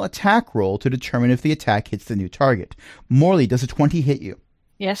original attack roll to determine if the attack hits the new target. Morley, does a 20 hit you?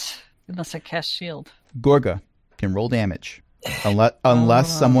 Yes, unless I cast shield. Gorga can roll damage. Unless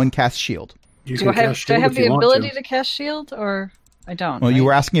someone casts shield. You Do can I have, cast do I shield have if the you want ability to. to cast shield, or I don't? Well, you right?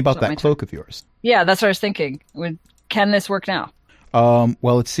 were asking about It's not my that cloak of yours. Yeah, that's what I was thinking. Can this work now? Well,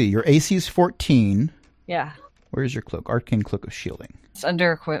 let's see. Your AC is 14. Yeah. Where's your cloak? Arcane Cloak of Shielding. It's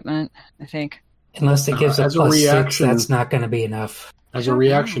under equipment, I think. Unless it gives a as a plus 6, reaction- that's not going to be enough. As a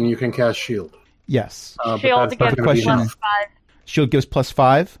reaction, you can cast shield. Yes. But Shield that's not gives the going to be question plus enough. 5. Shield gives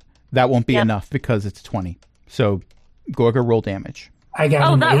 +5. That won't be Yep. enough because it's 20. So, Gorga, roll damage. I got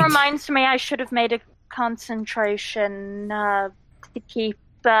Oh, an that 8. reminds me, I should have made a concentration to keep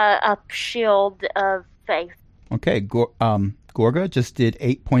up Shield of Faith. Okay, Gorga just did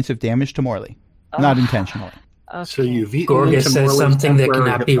 8 points of damage to Morley. Not intentionally. Okay. So you've eaten Gorga into says Morley's something that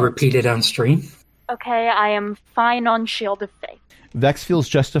temporary cannot be hit points. repeated on stream. Okay, I am fine on Shield of Faith. Vex feels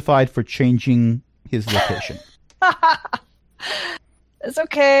justified for changing his location. It's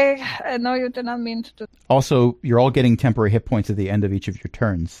okay. I know you did not mean to do. Also, you're all getting temporary hit points at the end of each of your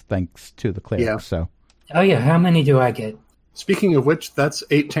turns, thanks to the cleric. Yeah. So, Oh yeah, how many do I get? Speaking of which, that's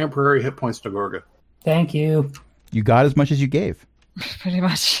 8 temporary hit points to Gorga. Thank you. you got as much as you gave. Pretty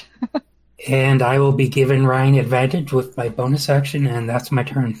much. And I will be giving Ryan advantage with my bonus action, and that's my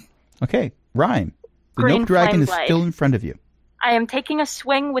turn. Okay, Ryan. The Green Nope Dragon flame is blade. still in front of you. I am taking a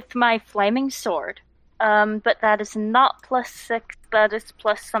swing with my flaming sword. But that is not +6, that is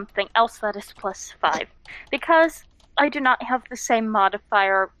plus something else, that is +5. Because I do not have the same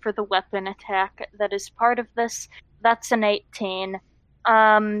modifier for the weapon attack that is part of this. That's an 18.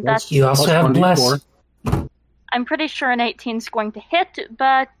 That's You also Plus have 1d4. bless. I'm pretty sure an 18 is going to hit,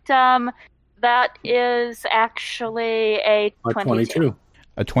 but that is actually a By 22.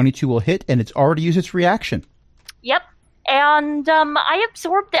 A 22 will hit, and it's already used its reaction. Yep. And I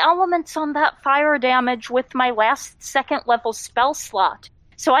absorbed the elements on that fire damage with my last 2nd level spell slot.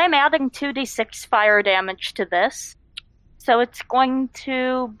 So I am adding 2d6 fire damage to this. So it's going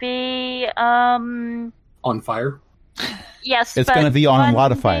to be, On fire. yes, It's but going to be on a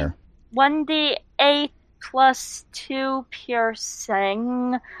lot of 1d fire. 1d8 plus 2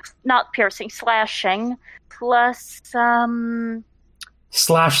 piercing, not piercing, slashing, plus,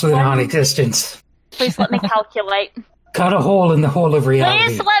 Slash the non-existence. please let me calculate. Cut a hole in the hole of reality.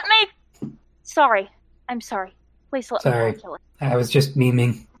 Please let me. Sorry. I'm sorry. Please let Sorry. me calculate. I was just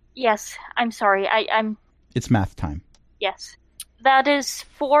memeing. Yes, I'm sorry. I'm. It's math time. Yes. That is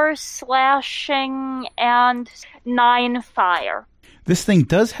 4 slashing and 9 fire. This thing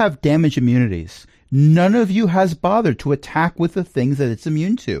does have damage immunities. None of you has bothered to attack with the things that it's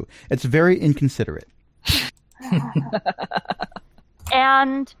immune to. It's very inconsiderate.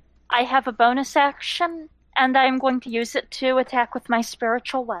 And I have a bonus action, and I'm going to use it to attack with my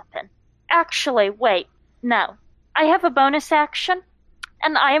spiritual weapon. Actually, wait. No. I have a bonus action,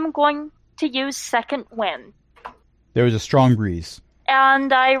 and I am going to use Second Wind. There is a strong breeze.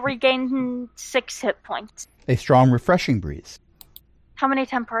 And I regained 6 hit points. A strong, refreshing breeze. How many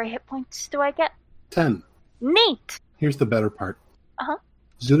temporary hit points do I get? 10. Neat! Here's the better part. Uh-huh.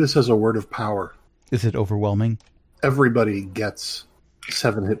 Zudis has a word of power. Is it overwhelming? Everybody gets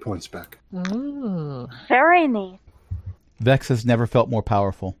 7 hit points back. Ooh. Very neat. Vex has never felt more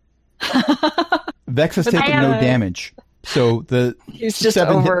powerful. Vex has But taken I no am- damage, so the He's just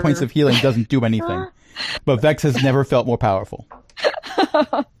 7 over. hit points of healing doesn't do anything. But Vex has never felt more powerful.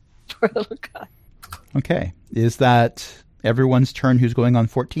 Poor little guy. Okay. Is that everyone's turn who's going on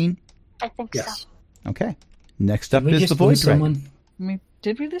 14? I think Yes. so. Okay. Next up Did we is just the Void lose Dragon. someone? I mean,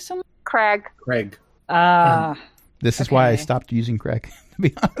 did we lose someone? Craig. Craig. This is why I Okay. stopped using Craig, to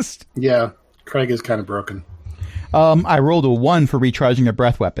be honest. Yeah, Craig is kind of broken. I rolled a 1 for recharging a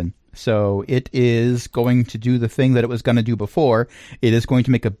breath weapon. So it is going to do the thing that it was going to do before. It is going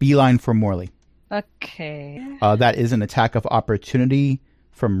to make a beeline for Morley. Okay. That is an attack of opportunity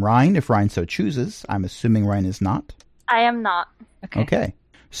from Ryan, if Ryan so chooses. I'm assuming Ryan is not. I am not. Okay.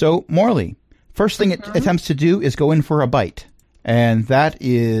 So, Morley, first thing it attempts to do is go in for a bite. And that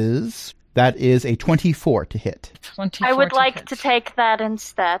is a 24 to hit. 24 I would like hit. to take that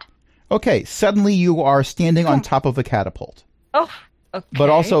instead. Okay, suddenly you are standing on top of a catapult, Oh, okay. but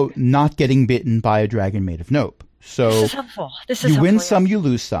also not getting bitten by a dragon made of nope. So This is helpful. This is you win helpful, some, you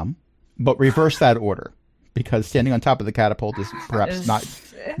lose some, but reverse that order, because standing on top of the catapult is perhaps Is-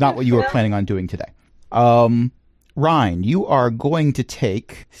 not what you were planning on doing today. Ryan, you are going to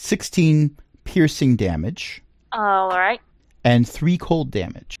take 16 piercing damage All right. and 3 cold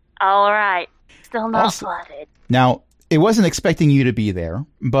damage. All right. Still not Also- flooded. Now, it wasn't expecting you to be there,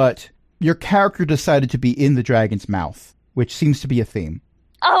 but your character decided to be in the dragon's mouth, which seems to be a theme.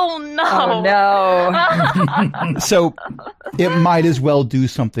 Oh no! Oh no! So it might as well do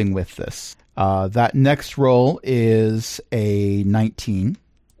something with this. That next roll is a 19.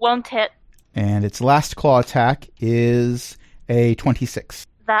 Won't hit. And its last claw attack is a 26.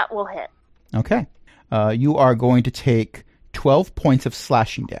 That will hit. Okay. You are going to take 12 points of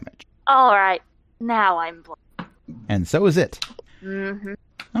slashing damage. All right. Now I'm blind. And so is it. Mm-hmm.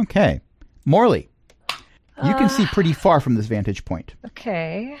 Okay. Morley, you can see pretty far from this vantage point.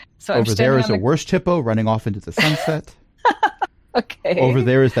 Okay. So I'm Over there is standing a worst hippo running off into the sunset. Okay. Over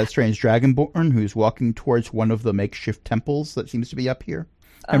there is that strange dragonborn who's walking towards one of the makeshift temples that seems to be up here.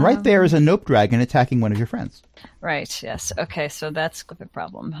 And right there is a nope dragon attacking one of your friends. Right, yes. Okay, so that's the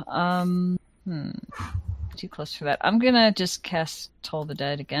problem. Too close for that. I'm gonna just cast Toll the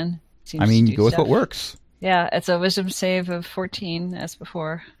Dead again. Seems I mean, to do go with stuff. what works. Yeah, it's a wisdom save of 14 as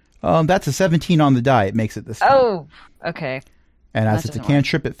before. That's a 17 on the die. It makes it this time. Oh, okay. And as that it's a doesn't work.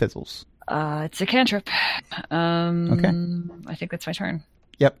 cantrip, it fizzles. It's a cantrip. Okay. I think that's my turn.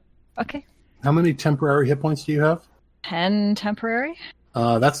 Yep. Okay. How many temporary hit points do you have? 10 temporary?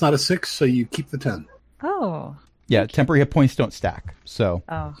 That's not a 6, so you keep the 10. Oh. Yeah, temporary hit points don't stack. So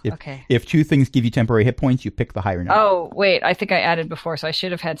Oh, if, okay. if two things give you temporary hit points, you pick the higher number. Oh, wait, I think I added before, so I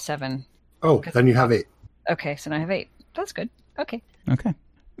should have had 7. Oh, then you have 8. Okay, so now I have 8. That's good. Okay. Okay.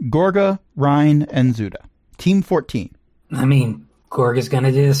 Gorga, Rhine, and Zuda. Team 14. I mean, Gorga's going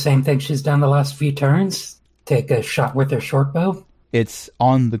to do the same thing she's done the last few turns. Take a shot with her short bow. It's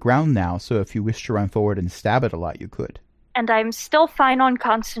on the ground now, so if you wish to run forward and stab it a lot, you could. And I'm still fine on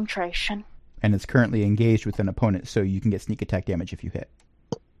concentration. And it's currently engaged with an opponent, so you can get sneak attack damage if you hit.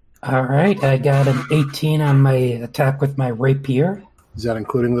 All right, I got an 18 on my attack with my rapier. Is that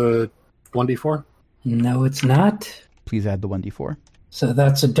including the 1d4? No, it's not. Please add the 1d4. So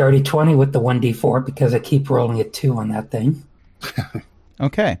that's a dirty 20 with the 1d4 because I keep rolling a 2 on that thing.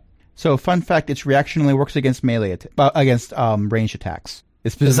 Okay. So, fun fact, its reaction only works against melee against ranged attacks.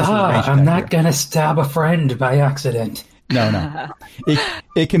 It's specifically ranged I'm attack not here. going to stab a friend by accident. No.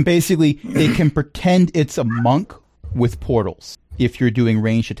 It can pretend it's a monk with portals if you're doing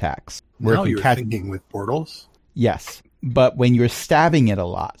ranged attacks. Where Now it can you're thinking with portals. Yes, but when you're stabbing it a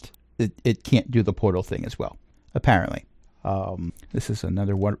lot, it can't do the portal thing as well, apparently. This is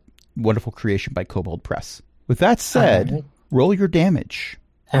another wonderful creation by Kobold Press. With that said, All right. roll your damage.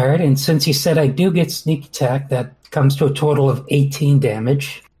 All right, and since you said I do get sneak attack, that comes to a total of 18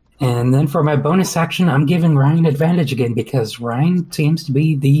 damage. And then for my bonus action, I'm giving Ryan advantage again because Ryan seems to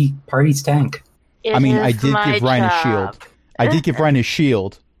be the party's tank. It I mean, is I did my give Ryan a job. shield. I did give Ryan a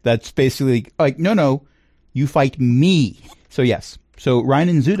shield. That's basically like, no, you fight me. So yes. So Ryan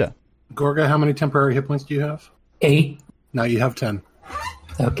and Zuda. Gorga, how many temporary hit points do you have? 8. Now you have 10.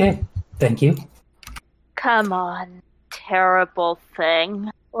 Okay, thank you. Come on, terrible thing.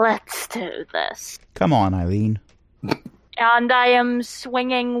 Let's do this. Come on, Eileen. And I am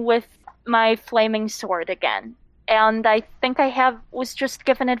swinging with my flaming sword again. And I think I was just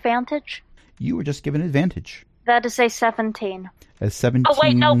given advantage. You were just given advantage. That is a 17. A 17 Oh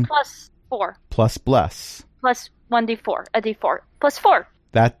wait, no, plus 4. plus bless. Plus 1d4. A d4. Plus 4.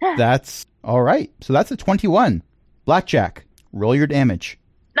 That's all right. So that's a 21. Blackjack, roll your damage.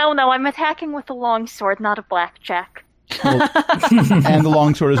 No, I'm attacking with a longsword, not a blackjack. And the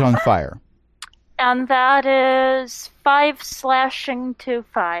longsword is on fire. And that is 5 slashing to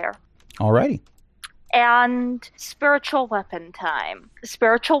fire. Alrighty. And spiritual weapon time. The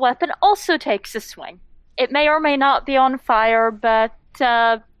spiritual weapon also takes a swing. It may or may not be on fire, but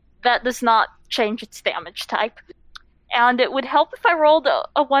that does not change its damage type. And it would help if I rolled a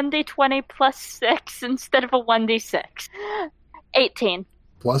 1d20 plus 6 instead of a 1d6. 18.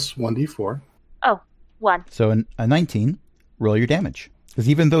 Plus 1d4. Oh, 1. So a 19, roll your damage. Because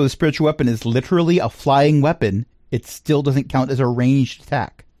even though the spiritual weapon is literally a flying weapon, it still doesn't count as a ranged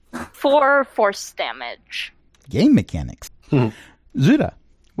attack. 4 force damage. Game mechanics. Zuda,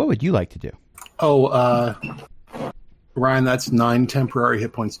 what would you like to do? Oh, Ryan, that's 9 temporary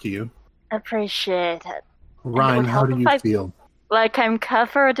hit points to you. Appreciate it. Ryan, how do help you if I- feel? Like I'm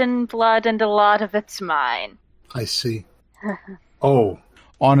covered in blood and a lot of it's mine. I see. Oh,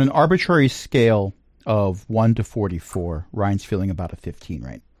 On an arbitrary scale of 1 to 44, Ryan's feeling about a 15,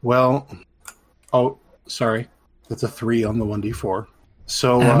 right? well. Oh, sorry. That's a 3 on the 1d4.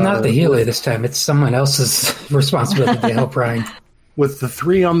 So I'm not the healer this time. It's someone else's responsibility to help Ryan. with the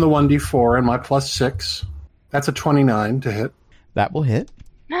 3 on the 1d4 and my plus 6, that's a 29 to hit. That will hit.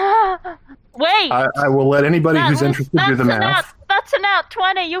 Wait! I will let anybody who's interested do the math. That's a nat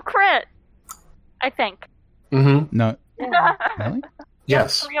 20, you crit! I think. Mm-hmm. No, Really?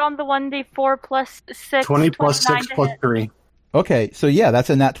 Yes. 3 on the 1d4 plus 6. 20 plus 29 6 to plus hit. 3. Okay, so yeah, that's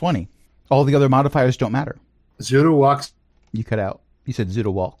a nat 20. All the other modifiers don't matter. Zuru walks You cut out. You said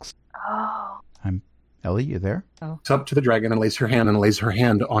Zuda walks. Oh. Ellie, you there? up to the dragon and lays her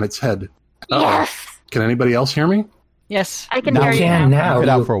hand on its head. Uh-oh. Yes! Can anybody else hear me? Yes. I can You hear you can now. now. Cut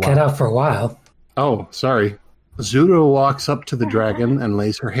out You for a while. cut out for a while. Oh, sorry. Zuru walks up to the dragon and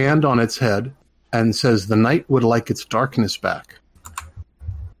lays her hand on its head and says, "The night would like its darkness back."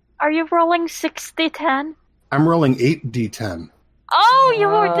 Are you rolling 60-10? I'm rolling 8d10. Oh, you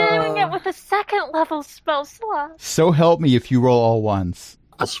were doing it with a 2nd level spell slot. So help me if you roll all ones.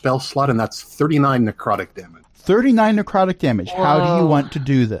 A spell slot, and that's 39 necrotic damage. 39 necrotic damage. How do you Whoa. want to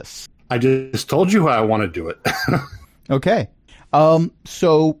do this? I just told you how I want to do it. Okay.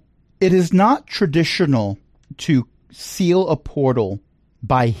 So it is not traditional to seal a portal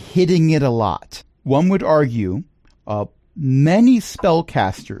by hitting it a lot. One would argue many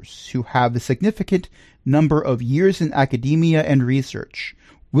spellcasters who have a significant number of years in academia and research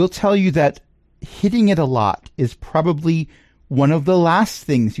will tell you that hitting it a lot is probably one of the last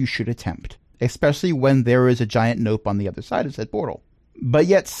things you should attempt, especially when there is a giant nope on the other side of said portal. But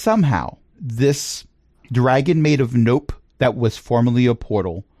yet somehow this dragon made of nope that was formerly a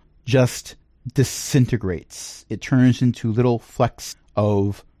portal just disintegrates. It turns into little flecks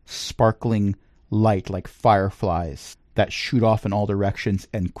of sparkling light like fireflies that shoot off in all directions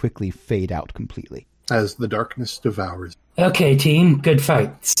and quickly fade out completely. As the darkness devours. Okay, team, good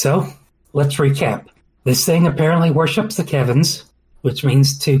fight. So, let's recap. This thing apparently worships the Kevins, which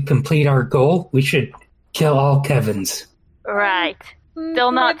means to complete our goal, we should kill all Kevins. Right.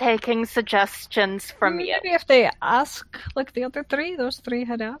 Still not taking suggestions from you. Maybe if they ask, like the other three, those three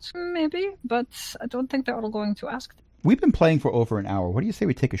had asked, maybe, but I don't think they're all going to ask. We've been playing for over an hour. What do you say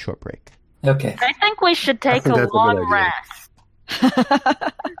we take a short break? Okay. I think we should take think a that's a long good idea.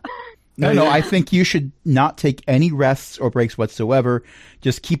 rest. No, I think you should not take any rests or breaks whatsoever.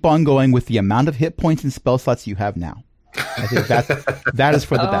 Just keep on going with the amount of hit points and spell slots you have now. I think that is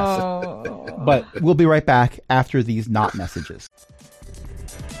for the best. Oh. But we'll be right back after these not messages.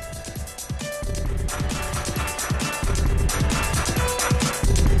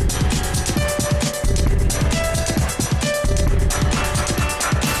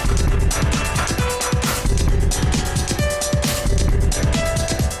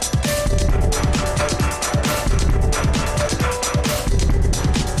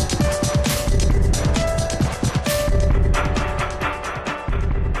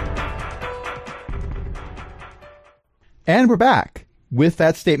 And we're back with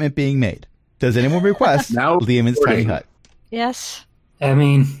that statement being made. Does anyone request Now Liam's Tiny Hut? Yes. I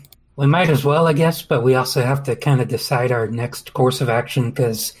mean, we might as well, I guess, but we also have to kind of decide our next course of action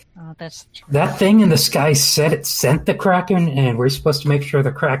because Oh, that's true. that thing in the sky said it sent the Kraken, and we're supposed to make sure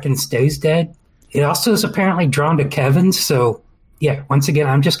the Kraken stays dead. It also is apparently drawn to Kevins, so yeah, once again,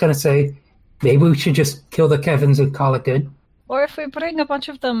 I'm just going to say maybe we should just kill the Kevins and call it good. Or if we bring a bunch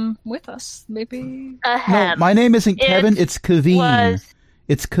of them with us, maybe. No, Ahem. my name isn't It Kevin, it's Kaveen. was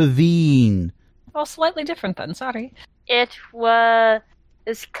It's Kaveen. Oh, slightly different then. Sorry. It was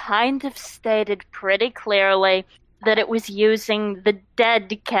kind of stated pretty clearly that it was using the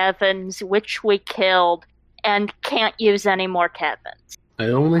dead Kevins, which we killed, and can't use any more Kevins. I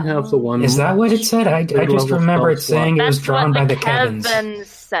only have the one. Is that what it said? I just level remember it spell slot. saying it was That's drawn what by the the Kevins. Kevins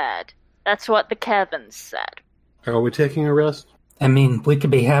said. That's what the Kevins said. Are we taking a rest? I mean, we could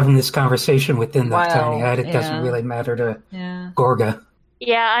be having this conversation within the Wow, tiny hut. It yeah. doesn't really matter to Yeah. Gorga.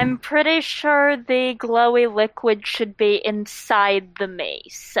 Yeah, I'm pretty sure the glowy liquid should be inside the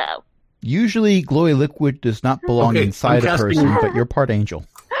mace, so. Usually, glowy liquid does not belong Okay, inside I'm a casting- person, but you're part angel.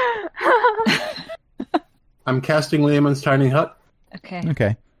 I'm casting Liamon's Tiny Hut, Okay.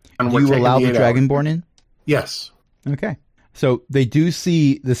 Okay. and Do we're you taking allow the 8 hours. Dragonborn in? Yes. Okay. So they do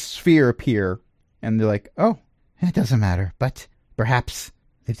see the sphere appear, and they're like, oh, it doesn't matter, but perhaps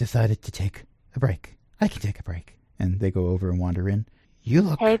they've decided to take a break. I can take a break. And they go over and wander in. You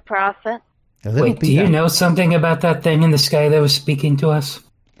look Hey, Prophet. a little Wait, do beat you up. know something about that thing in the sky that was speaking to us?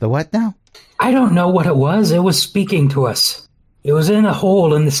 The what now? I don't know what it was. It was speaking to us. It was in a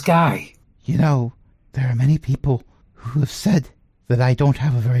hole in the sky. You know, there are many people who have said that I don't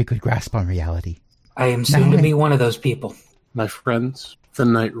have a very good grasp on reality. I am soon to be one of those people. My friends, the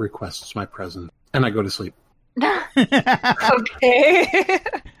night requests my presence, and I go to sleep. Okay.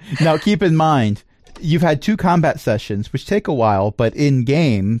 Now, keep in mind, you've had 2 combat sessions, which take a while, but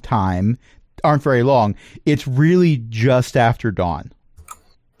in-game time aren't very long. It's really just after dawn.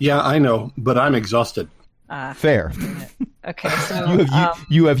 Yeah, I know, but I'm exhausted. Fair. Okay. So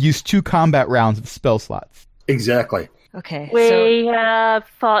You have used 2 combat rounds of spell slots. Exactly. Okay, We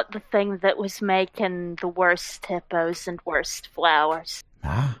fought the thing that was making the worst hippos and worst flowers.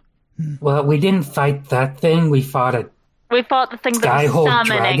 Ah. Well, we didn't fight that thing. We fought a We fought the thing that was Skyhold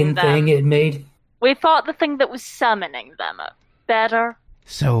summoning dragon them. thing it made. We fought the thing that was summoning them. Better.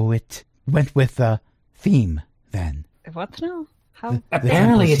 So it went with the theme, then. what now? How? The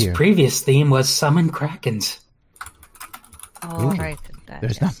Apparently, temple's its here. previous theme was summon krakens. Oh, Ooh, right. That,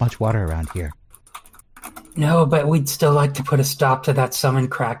 There's yes. not much water around here. No, but we'd still like to put a stop to that summon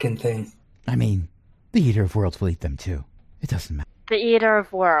kraken thing. I mean, the Eater of Worlds will eat them too. It doesn't matter. The Eater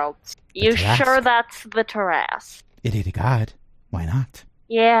of Worlds. You Tarrasque. sure that's the Tarrasque? It ate a god. Why not?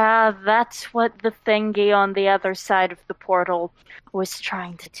 Yeah, that's what the thingy on the other side of the portal was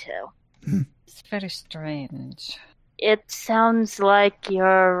trying to do. It's very strange. It sounds like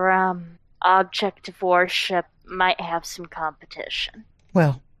your object of worship might have some competition.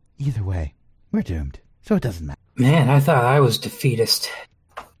 Well, either way, we're doomed. So it doesn't matter. Man, I thought I was defeatist.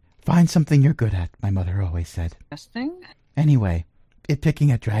 Find something you're good at, my mother always said. Interesting. Anyway, it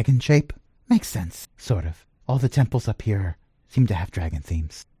picking a dragon shape makes sense, sort of. All the temples up here seem to have dragon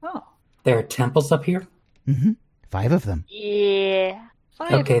themes. Oh, There are temples up here? 5 of them. Yeah.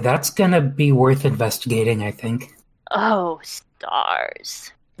 5. Okay, that's gonna be worth investigating, I think. Oh,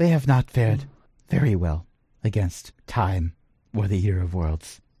 stars. They have not fared very well against time or the Eater of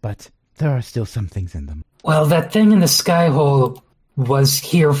Worlds, but there are still some things in them. Well, that thing in the sky hole was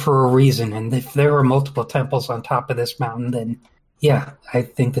here for a reason, and if there were multiple temples on top of this mountain, then yeah, I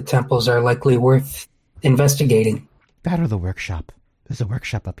think the temples are likely worth investigating. That or the workshop. There's a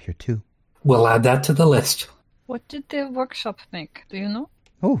workshop up here too. We'll add that to the list. What did the workshop make? Do you know?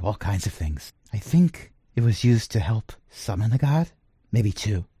 Oh, all kinds of things. I think it was used to help summon a god? Maybe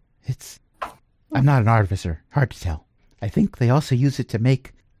 2. I'm not an artificer. Hard to tell. I think they also use it to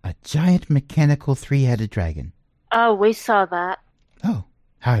make a giant mechanical 3-headed dragon. Oh, we saw that. Oh,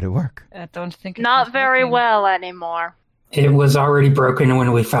 how'd it work? I don't think it Not was very working. well anymore. It was already broken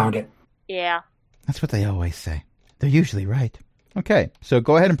when we found it. Yeah. That's what they always say. They're usually right. Okay, so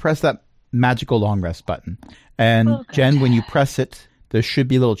go ahead and press that magical long rest button. And Okay. Jen, when you press it, there should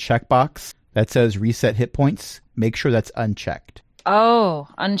be a little checkbox that says reset hit points. Make sure that's unchecked. Oh,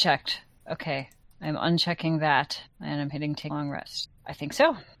 unchecked. Okay. I'm unchecking that, and I'm hitting take long rest. I think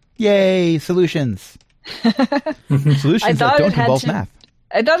so. Yay, solutions. Solutions that thought it don't had involve to- math.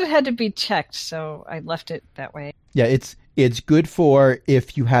 I thought it had to be checked, so I left it that way. Yeah, it's good for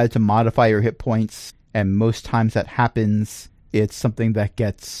if you had to modify your hit points, and most times that happens. It's something that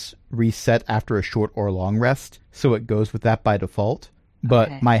gets reset after a short or long rest, so it goes with that by default. But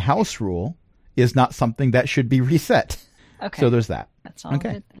Okay. my house rule is not something that should be reset. Okay. So there's that. That's all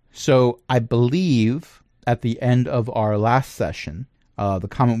Okay. good. So I believe at the end of our last session, the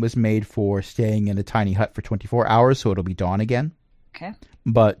comment was made for staying in a tiny hut for 24 hours, so it'll be dawn again. Okay.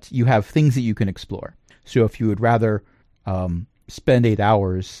 But you have things that you can explore. So if you would rather spend 8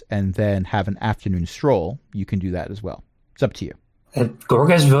 hours and then have an afternoon stroll, you can do that as well. It's up to you.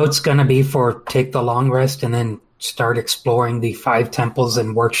 Gorga's vote's gonna be for take the long rest and then start exploring the 5 temples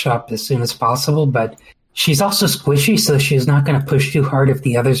and workshop as soon as possible, but she's also squishy, so she's not gonna push too hard if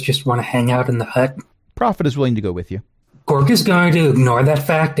the others just want to hang out in the hut. Prophet is willing to go with you. Gorga's going to ignore that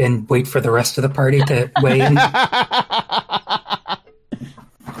fact and wait for the rest of the party to weigh in.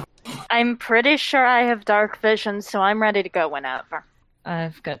 I'm pretty sure I have dark vision, so I'm ready to go whenever.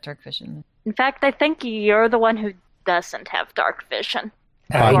 I've got dark vision. In fact, I think you're the one who doesn't have dark vision.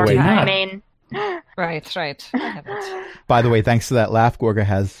 By the I way- do I not. mean, Right. I have it. By the way, thanks to that laugh, Gorga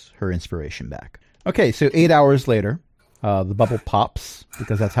has her inspiration back. Okay, so 8 hours later, the bubble pops,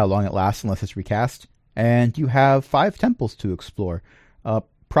 because that's how long it lasts unless it's recast, and you have 5 temples to explore.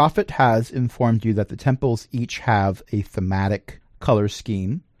 Prophet has informed you that the temples each have a thematic color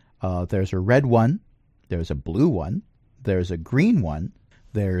scheme. There's a red one, there's a blue one, there's a green one,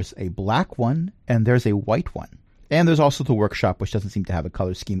 there's a black one, and there's a white one. And there's also the workshop, which doesn't seem to have a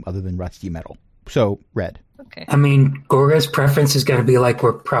color scheme other than rusty metal. So, red. Okay. I mean, Gorga's preference is going to be like,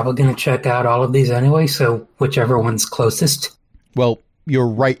 we're probably going to check out all of these anyway, so whichever one's closest. Well, you're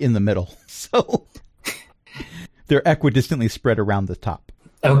right in the middle, so they're equidistantly spread around the top.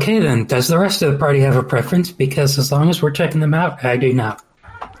 Okay, then, does the rest of the party have a preference? Because as long as we're checking them out, I do not.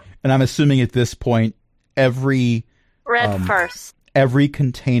 And I'm assuming at this point, every red first.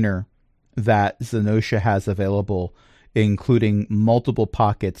 container that Zenosha has available, including multiple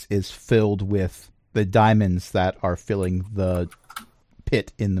pockets, is filled with the diamonds that are filling the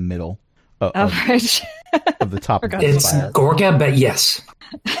pit in the middle. All right. of the top of the It's spire. Gorga, but yes.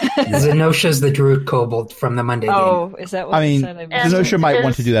 Zenosha's the druid kobold from the Monday game. Oh, is that what I you mean, said? And Zenosha might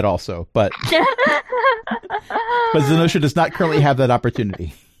want is- to do that also, but Zenosha does not currently have that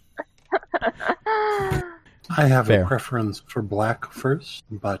opportunity. I have Fair. a preference for black first,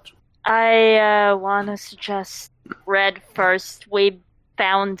 but I want to suggest red first. We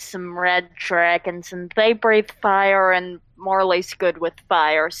found some red dragons, and they breathe fire, and Morley's good with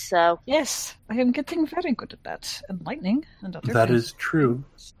fire, so... Yes, I am getting very good at that. And lightning and other that things. is true.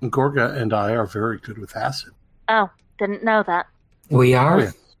 Gorga and I are very good with acid. Oh, didn't know that. We are? Oh,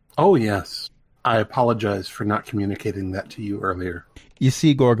 yeah. Oh, yes. I apologize for not communicating that to you earlier. You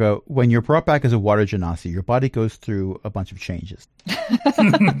see, Gorga, when you're brought back as a water genasi, your body goes through a bunch of changes.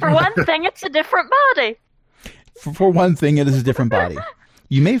 For one thing, it's a different body. For one thing, it is a different body.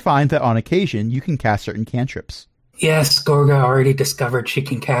 You may find that on occasion, you can cast certain cantrips. Yes, Gorga already discovered she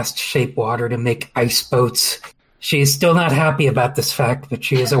can cast shape water to make ice boats. She is still not happy about this fact, but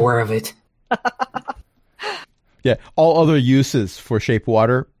she is aware of it. Yeah, all other uses for shape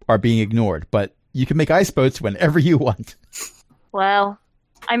water are being ignored, but you can make ice boats whenever you want. Well,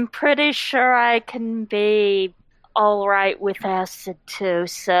 I'm pretty sure I can be alright with acid too,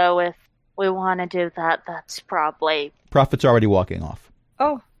 so if we want to do that, that's probably... Prophet's already walking off.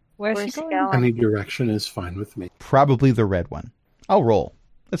 Oh, where's he Where's he going? going? Any direction is fine with me. Probably the red one. I'll roll.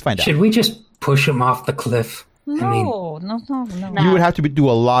 Let's find out. Should we just push him off the cliff? No, no. No. You would have to do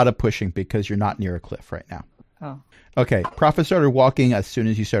a lot of pushing because you're not near a cliff right now. Oh. Okay, Prophet started walking as soon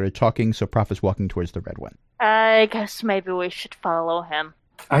as you started talking, so Prophet's walking towards the red one. I guess maybe we should follow him.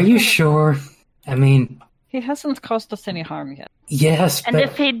 Are you sure? I mean, He hasn't caused us any harm yet. yes, And but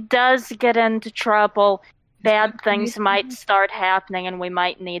if he does get into trouble, bad things might start happening and we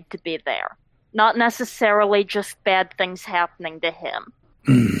might need to be there. Not necessarily just bad things happening to him.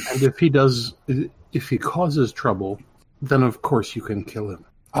 And if he causes trouble, then of course you can kill him.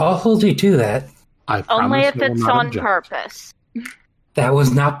 I'll hold you to that. I promise Only if I will it's not on object. purpose. That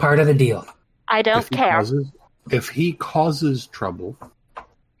was not part of the deal. I don't care. If he causes trouble,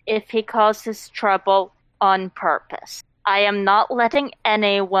 If he causes trouble on purpose. I am not letting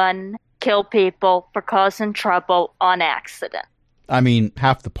anyone kill people for causing trouble on accident. I mean,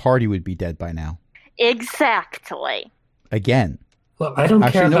 half the party would be dead by now. Exactly. Again, Well, I don't care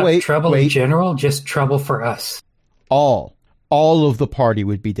Actually, no, about wait, trouble in wait. general, just trouble for us. all of the party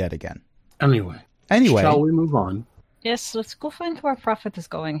would be dead again. anyway. Anyway, Shall we move on? Yes, let's go find where Prophet is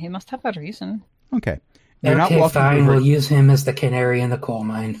going. He must have a reason. okay. You're not Okay, walking fine. over. We'll use him as the canary in the coal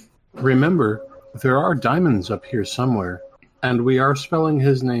mine. Remember, there are diamonds up here somewhere, and we are spelling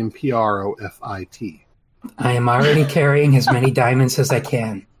his name Profit. I am already carrying as many diamonds as I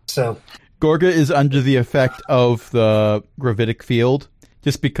can. So, Gorga is under the effect of the gravitic field,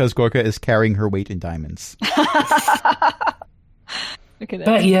 just because Gorga is carrying her weight in diamonds. Look at that.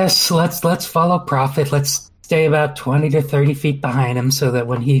 but yes, let's follow Prophet. Let's stay about 20 to 30 feet behind him so that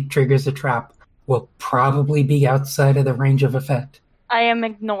when he triggers a trap, we'll probably be outside of the range of effect. I am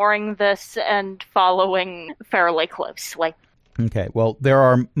ignoring this and following fairly closely. Okay, well, there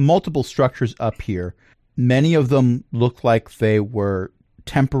are multiple structures up here. Many of them look like they were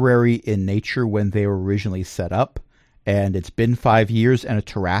temporary in nature when they were originally set up, and it's been 5 years and a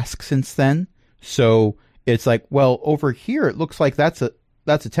Tarask since then. So it's like, well, over here it looks like that's a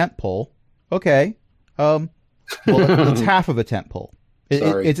tent pole. Okay, well, it's half of a tent pole.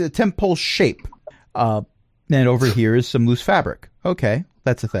 Sorry. It's a tent pole shape. And over here is some loose fabric. Okay,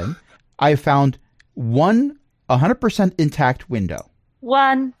 that's a thing. I found 100% intact window.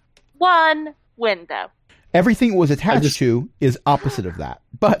 One window. Everything it was attached to is opposite of that,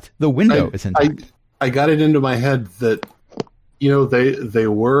 but the window is intact. I got it into my head that, they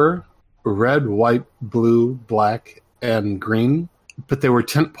were red, white, blue, black, and green, but they were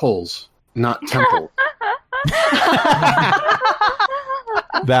tent poles, not temple.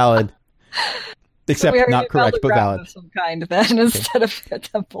 Valid. Except We already not correct, found a but ground valid. of some kind then, instead of a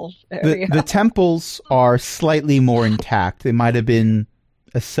temple area. The temples are slightly more intact. They might have been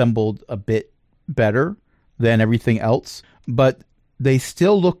assembled a bit better than everything else, but they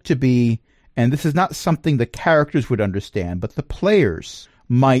still look to be, and this is not something the characters would understand, but the players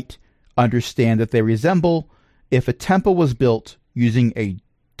might understand that they resemble if a temple was built using a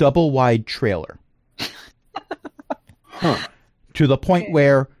double-wide trailer. Huh. To the point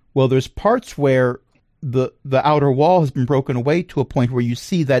where, well, there's parts where the outer wall has been broken away to a point where you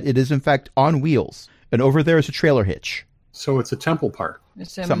see that it is in fact on wheels, and over there is a trailer hitch. So it's a temple park.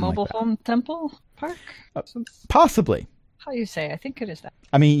 It's a something like mobile that. home temple park? Possibly. How you say? I think it is that.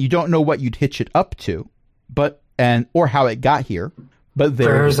 I mean, you don't know what you'd hitch it up to, or how it got here, but there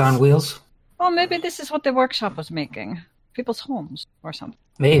it Prayers is. on wheels. Well, maybe this is what the workshop was making. People's homes or something.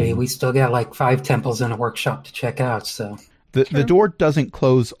 Maybe. We still got like 5 temples and a workshop to check out, so... The door doesn't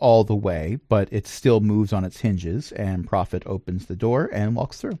close all the way, but it still moves on its hinges, and Prophet opens the door and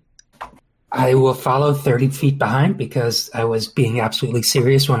walks through. I will follow 30 feet behind because I was being absolutely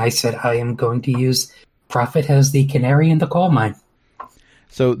serious when I said I am going to use Prophet as the canary in the coal mine.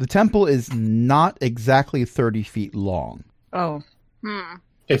 So the temple is not exactly 30 feet long. Oh.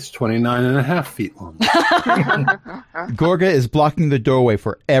 It's 29 and a half feet long. Gorga is blocking the doorway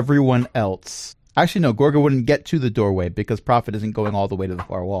for everyone else. Actually, no, Gorga wouldn't get to the doorway because Prophet isn't going all the way to the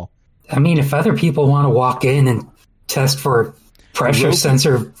far wall. I mean, if other people want to walk in and test for pressure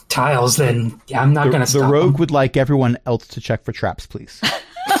sensor tiles, then I'm not going to stop The rogue them. would like everyone else to check for traps, please.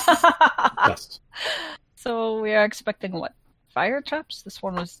 Yes. So we are expecting what? Fire traps?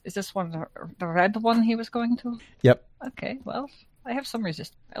 Is this one the red one he was going to? Yep. Okay, well, I have some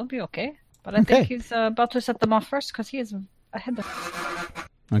resistance. I'll be okay. But I Okay. think he's about to set them off first because he is ahead of...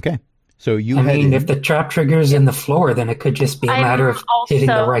 Okay. So you I head mean, in. if the trap trigger's in the floor, then it could just be a matter of hitting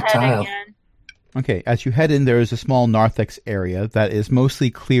the right tile. Okay, as you head in, there is a small narthex area that is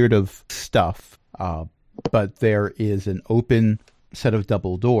mostly cleared of stuff, but there is an open set of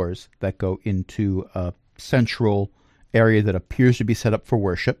double doors that go into a central area that appears to be set up for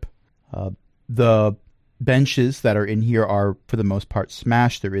worship. The benches that are in here are, for the most part,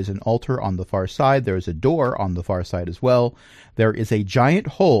 smashed. There is an altar on the far side. There is a door on the far side as well. There is a giant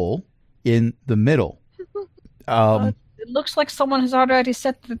hole in the middle. It looks like someone has already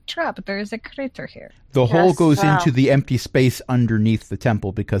set the trap, but there is a crater here. The hole Yes, goes wow. into the empty space underneath the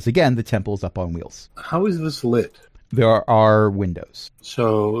temple because, again, the temple is up on wheels. How is this lit? There are windows.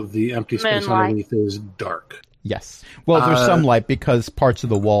 So the empty space Moonlight. underneath is dark. Yes. Well, there's some light because parts of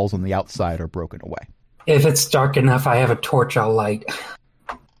the walls on the outside are broken away. If it's dark enough, I have a torch I'll light.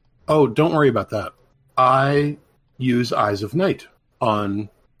 Oh, don't worry about that. I use Eyes of Night on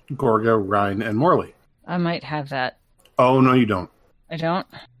Gorga, Rhine, and Morley. I might have that. Oh, no, you don't. I don't.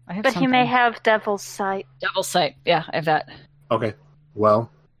 I have But something. he may have Devil's Sight. Devil's Sight. Yeah, I have that. Okay.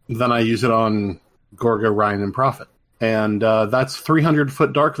 Well, then I use it on Gorga, Rhine, and Prophet. And that's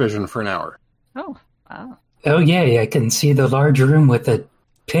 300-foot dark vision for an hour. Oh, wow. Oh, yeah, I can see the large room with a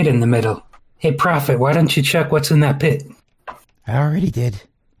pit in the middle. Hey, Prophet, why don't you check what's in that pit? I already did.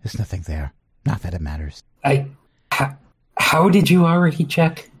 There's nothing there. Not that it matters. How did you already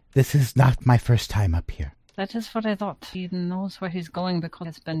check? This is not my first time up here. That is what I thought. He knows where he's going because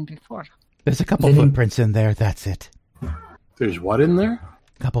it's been before. There's a couple Then- footprints in there, that's it. There's what in there?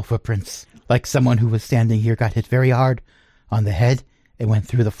 Couple footprints. Like someone who was standing here got hit very hard on the head and went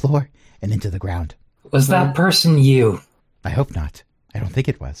through the floor and into the ground. Was that person you? I hope not. I don't think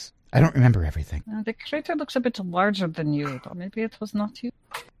it was. I don't remember everything. The crater looks a bit larger than you, but maybe it was not you.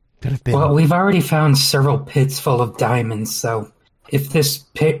 Could have been. Well, we've already found several pits full of diamonds, so if this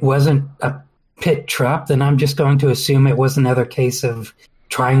pit wasn't a pit trap, then I'm just going to assume it was another case of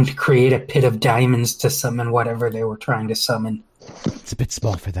trying to create a pit of diamonds to summon whatever they were trying to summon. It's a bit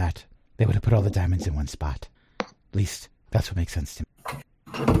small for that. They would have put all the diamonds in one spot. At least, that's what makes sense to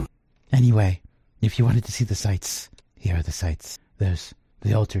me. Anyway, if you wanted to see the sights, here are the sights. There's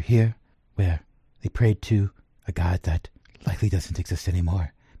the altar here, where they prayed to a god that likely doesn't exist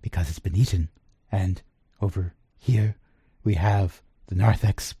anymore because it's been eaten. And over here, we have the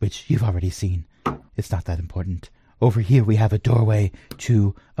narthex, which you've already seen. It's not that important. Over here, we have a doorway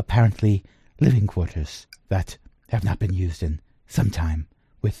to apparently living quarters that have not been used in some time,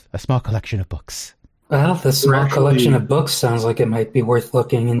 with a small collection of books. Well, the small Actually- collection of books sounds like it might be worth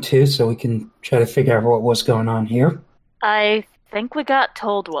looking into, so we can try to figure out what was going on here. I think we got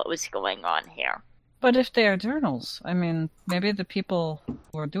told what was going on here. But if they are journals, I mean, maybe the people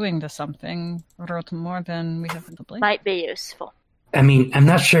who are doing the something wrote more than we have to blame. Might be useful. I mean, I'm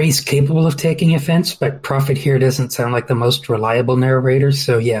not sure he's capable of taking offense, but Prophet here doesn't sound like the most reliable narrator,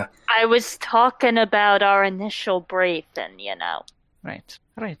 so yeah. I was talking about our initial briefing, you know. Right,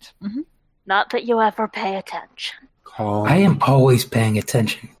 right. Mm-hmm. Not that you ever pay attention. Calm. I am always paying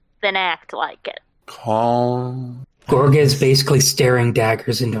attention. Then act like it. Calm. Gorga is basically staring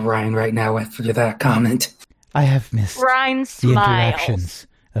daggers into Ryan right now after that comment. I have missed Ryan the smiles. interactions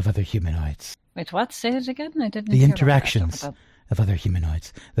of other humanoids. Wait, what? Say it again? I didn't The hear interactions That. of other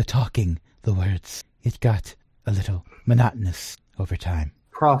humanoids. The talking, the words. It got a little monotonous over time.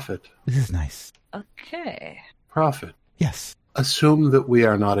 Prophet. This is nice. Okay. Prophet. Yes. Assume that we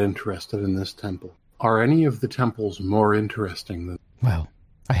are not interested in this temple. Are any of the temples more interesting than... Well,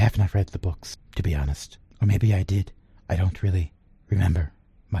 I have not read the books, to be honest. Or maybe I did. I don't really remember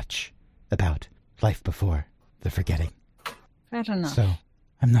much about life before the forgetting. Fair enough. So,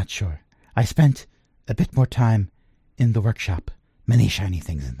 I'm not sure. I spent a bit more time in the workshop. Many shiny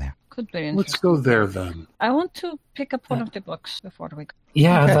things in there. Could be interesting. Let's go there then. I want to pick up one of the books before we go.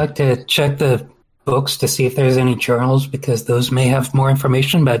 Yeah, Okay. I'd like to check the books to see if there's any journals, because those may have more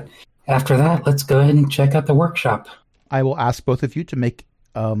information. But after that, let's go ahead and check out the workshop. I will ask both of you to make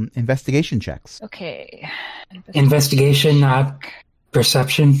investigation checks. Okay. Investigation, not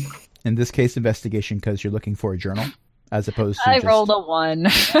perception. In this case, investigation, because you're looking for a journal, as opposed to I just... rolled a 1.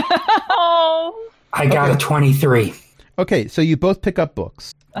 Oh, I got a 23. Okay, so you both pick up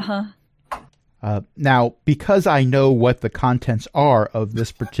books. Uh-huh. Now, because I know what the contents are of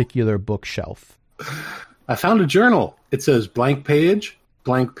this particular bookshelf, I found a journal. It says blank page,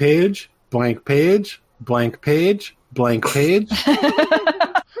 blank page, blank page, blank page, blank page.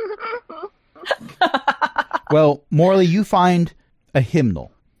 well, Morley, you find a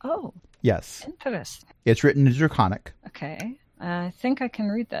hymnal. Oh, Yes, interesting. it's written in Draconic. Okay. I think I can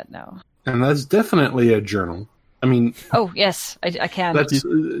read that now. And that's definitely a journal. I mean, Oh, yes, I can. that's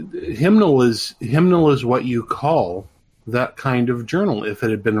hymnal is what you call that kind of journal. If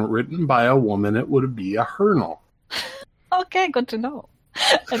it had been written by a woman, it would be a hernal. Okay, good to know.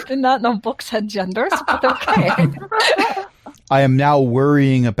 I did not know books had genders, but okay. I am now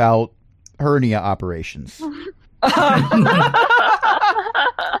worrying about hernia operations.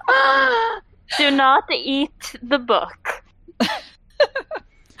 do not eat the book.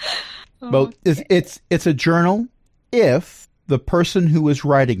 Well, it's a journal if the person who was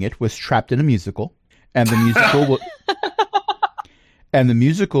writing it was trapped in a musical, and the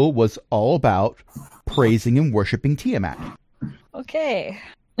musical was all about praising and worshiping Tiamat. Okay.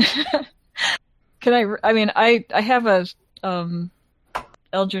 Can I have a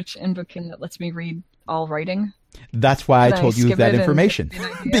Eldritch Invocation that lets me read all writing. That's why I Can I told you skip that it and information, give me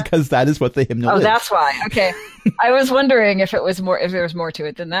an idea? because that is what the hymnal Oh, is. that's why. Okay. I was wondering if there was more to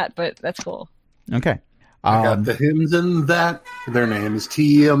it than that, but that's cool. Okay. I got the hymns in that. Their name is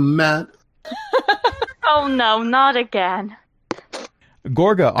Tiamat. Oh no, not again.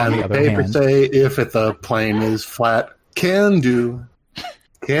 Gorga, on And the the other paper hand, say, if it the plane is flat, can do.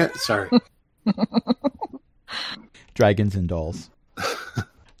 Can't, sorry. dragons and dolls.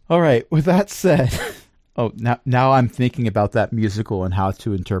 All right. With that said, now I'm thinking about that musical and how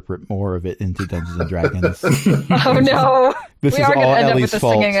to interpret more of it into Dungeons and Dragons. Oh no. This We is are going all to end up Ellie's with a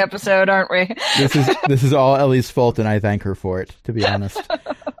fault. singing episode, aren't we? This is all Ellie's fault, and I thank her for it. To be honest,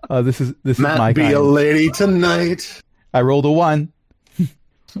 this is my Matt be kind. a lady tonight. I rolled a 1.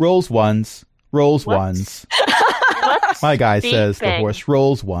 Rolls ones. Rolls What? ones. What's My guy says the beeping? horse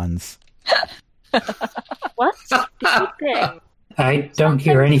rolls ones. What's beeping? I don't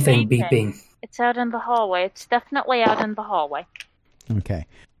hear Something's anything beeping. beeping. It's out in the hallway. It's definitely out in the hallway. Okay.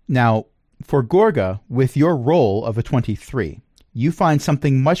 Now, for Gorga, with your roll of a 23, you find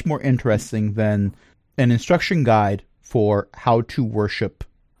something much more interesting than an instruction guide for how to worship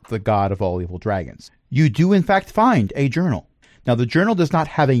the god of all evil dragons. You do, in fact, find a journal. Now, the journal does not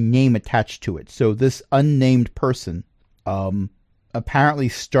have a name attached to it, so this unnamed person apparently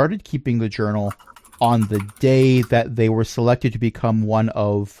started keeping the journal on the day that they were selected to become one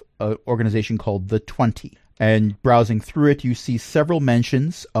of an organization called the 20. And browsing through it, you see several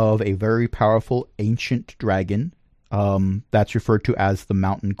mentions of a very powerful ancient dragon that's referred to as the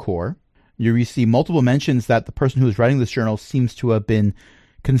Mountain Core. You see multiple mentions that the person who is writing this journal seems to have been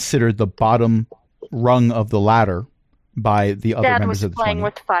considered the bottom rung of the ladder by the other Dad members was of the playing 20.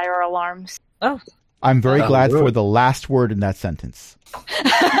 with fire alarms. Oh. I'm very Oh, glad really? for the last word in that sentence.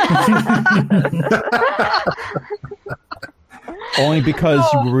 Only because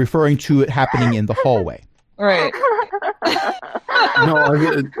you were referring to it happening in the hallway. Right.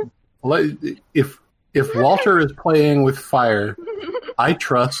 No, if Walter is playing with fire, I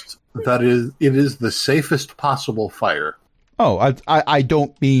trust that it is the safest possible fire. Oh, I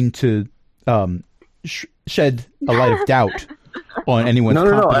don't mean to shed a light of doubt on anyone's No,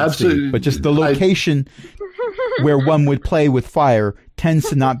 competency, absolutely. but just the location where one would play with fire tends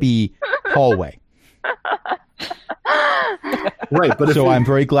to not be hallway. Right, but So I'm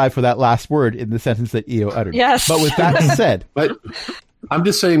very glad for that last word in the sentence that EO uttered. Yes. But with that said, But I'm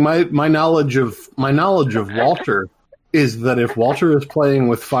just saying my knowledge of Walter is that if Walter is playing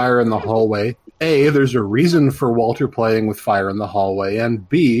with fire in the hallway, A, there's a reason for Walter playing with fire in the hallway, and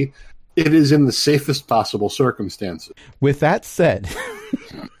B, it is in the safest possible circumstances. with that said,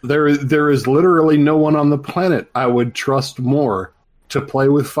 There is literally no one on the planet I would trust more to play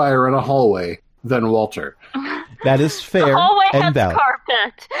with fire in a hallway than Walter. that is The fair hallway and has valid.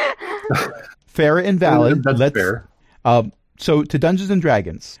 carpet. Fair and valid. That's fair. So to Dungeons and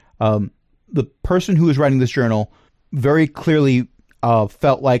Dragons, the person who is writing this journal very clearly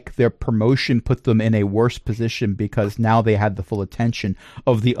felt like their promotion put them in a worse position because now they had the full attention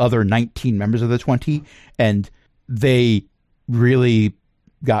of the other 19 members of the 20, and they really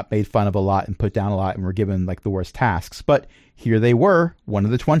got made fun of a lot and put down a lot and were given like the worst tasks. But here they were, one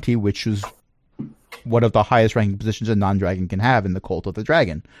of the 20, which was one of the highest ranking positions a non-dragon can have in the Cult of the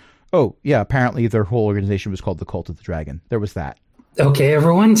Dragon. Oh, yeah, apparently their whole organization was called the Cult of the Dragon. There was that. Okay,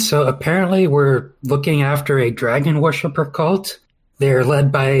 everyone, so apparently we're looking after a dragon worshiper cult. They're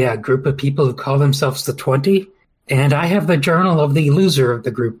led by a group of people who call themselves the 20, and I have the journal of the loser of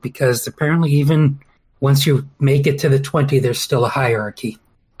the group because apparently even once you make it to the 20, there's still a hierarchy.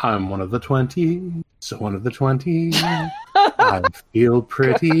 I'm one of the 20, so one of the 20. I feel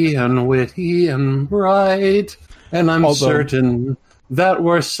pretty and witty and bright, and I'm certain that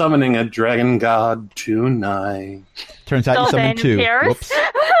we're summoning a dragon god tonight. Turns out you summoned two. Whoops.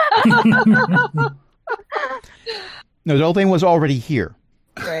 No, Daldane was already here.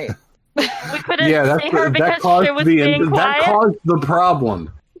 Right. We couldn't see her because she was being quiet. That caused the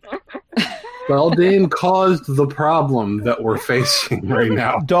problem. Daldane caused the problem that we're facing right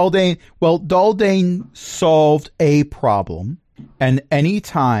now. Daldane solved a problem, and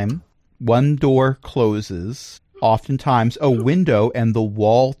anytime one door closes, oftentimes a window and the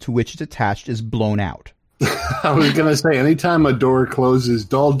wall to which it's attached is blown out. I was going to say, anytime a door closes,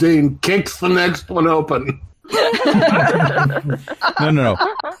 Daldane kicks the next one open. No.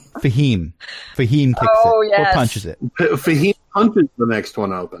 Fahim kicks it or punches it. Fahim punches the next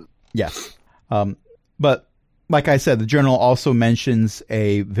one open. Yes. But like I said, the journal also mentions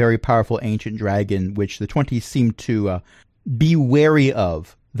a very powerful ancient dragon, which the 20s seemed to be wary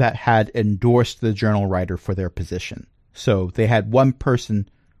of, that had endorsed the journal writer for their position. So they had one dragon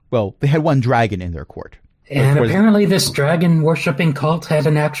in their court. And apparently this dragon worshipping cult had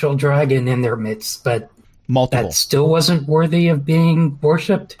an actual dragon in their midst, but multiple. That still wasn't worthy of being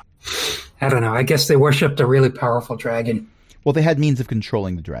worshipped. I don't know. I guess they worshipped a really powerful dragon. Well, they had means of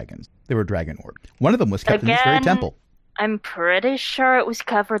controlling the dragons. They were dragon orb. One of them was kept in this very temple. I'm pretty sure it was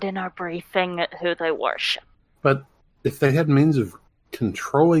covered in our briefing who they worship. But if they had means of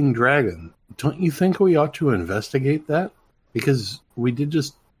controlling dragon, don't you think we ought to investigate that? Because we did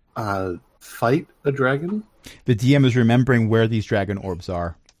just fight a dragon. The DM is remembering where these dragon orbs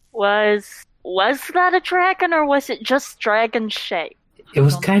are. Was that a dragon, or was it just dragon shape? It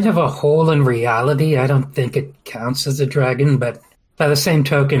was kind of a hole in reality. I don't think it counts as a dragon, but by the same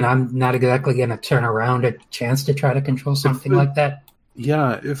token, I'm not exactly going to turn around a chance to try to control something like that.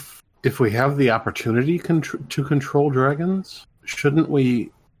 Yeah, if we have the opportunity to control dragons, shouldn't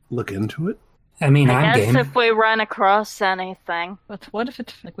we look into it? I mean, I guess if we run across anything. But what if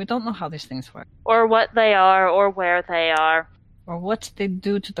we don't know how these things work? Or what they are, or where they are. Or what they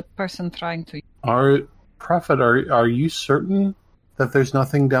do to the person trying to... Prophet, are you certain that there's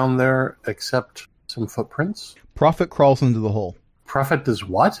nothing down there except some footprints? Prophet crawls into the hole. Prophet does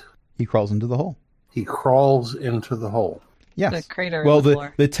what? He crawls into the hole. He crawls into the hole. Yes. The crater. Well,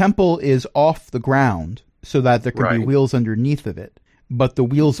 the temple is off the ground so that there can be wheels underneath of it, but the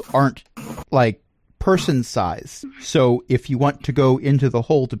wheels aren't like person size. So if you want to go into the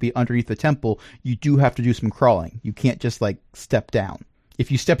hole to be underneath the temple, you do have to do some crawling. You can't just like step down.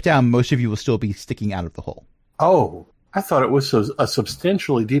 If you step down, most of you will still be sticking out of the hole. Oh, I thought it was a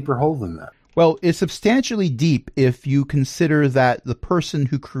substantially deeper hole than that. Well, it's substantially deep if you consider that the person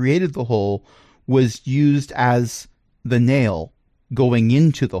who created the hole was used as the nail going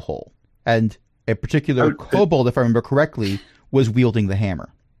into the hole. And a particular kobold, if I remember correctly, was wielding the hammer.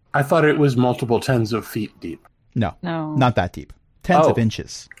 I thought it was multiple tens of feet deep. No, not that deep. Tens of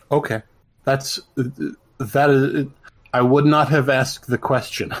inches. Okay. That is... I would not have asked the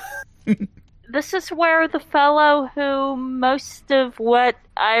question. This is where the fellow who most of what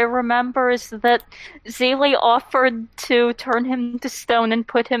I remember is that Zelie offered to turn him to stone and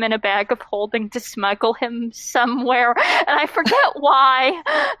put him in a bag of holding to smuggle him somewhere, and I forget why.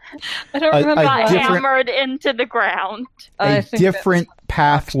 I don't remember. Got hammered into the ground. A different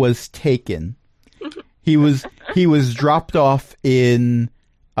path was taken. He was dropped off in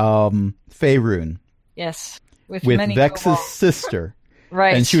Faerun. Yes. With Vex's sister.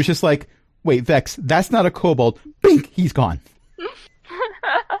 Right. And she was just like, wait, Vex, that's not a kobold. Bink, he's gone.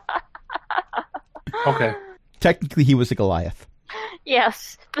 Okay. Technically, he was a Goliath.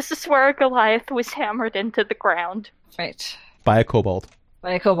 Yes, this is where Goliath was hammered into the ground. Right. By a kobold.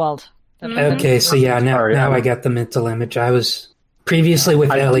 Okay, so yeah, now I got the mental image. I was previously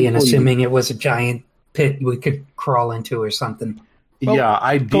with Ellie and assuming it was a giant pit we could crawl into or something. Well, yeah,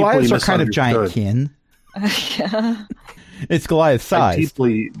 I deeply Goliaths are kind of giant kin. Yeah. It's Goliath size.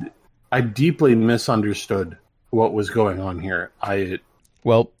 I deeply misunderstood what was going on here.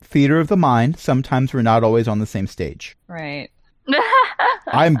 Well, theater of the mind, sometimes we're not always on the same stage. Right.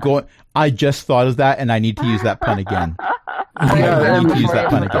 I just thought of that, and I need to use that pun again. Yeah, I need to use that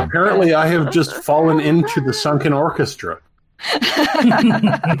pun again. Apparently, I have just fallen into the sunken orchestra.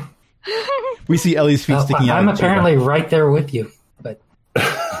 We see Ellie's feet sticking out. I'm apparently right there with you. But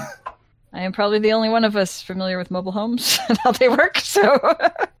I am probably the only one of us familiar with mobile homes and how they work. So.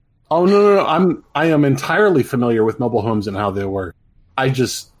 Oh no! I am entirely familiar with mobile homes and how they work. I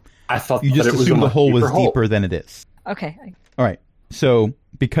thought you just that it was assumed a the hole was hole. deeper than it is. Okay. All right. So,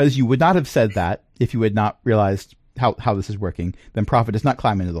 because you would not have said that if you had not realized how this is working, then Prophet does not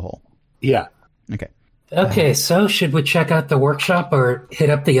climb into the hole. Yeah. Okay. Okay, so should we check out the workshop or hit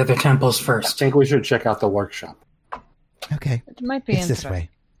up the other temples I first? think we should check out the workshop. Okay. It might be It's this way.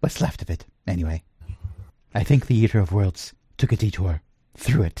 What's left of it, anyway? I think the Eater of Worlds took a detour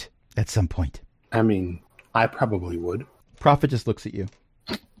through it at some point. I mean, I probably would. Prophet just looks at you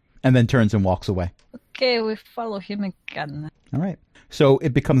and then turns and walks away. Okay, we follow him again. All right. So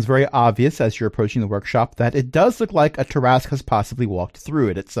it becomes very obvious as you're approaching the workshop that it does look like a Tarask has possibly walked through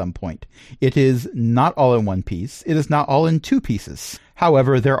it at some point. It is not all in one piece. It is not all in two pieces.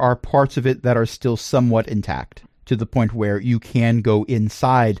 However, there are parts of it that are still somewhat intact to the point where you can go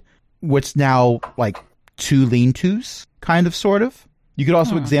inside what's now like two lean-tos, kind of, sort of. You could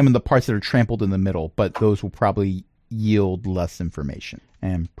also examine the parts that are trampled in the middle, but those will probably yield less information.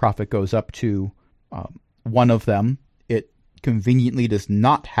 And Prophet goes up to one of them. It conveniently does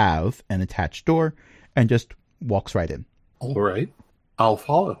not have an attached door and just walks right in. All right. I'll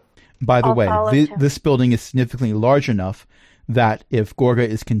follow. By the I'll way, follow too. this building is significantly large enough that if Gorga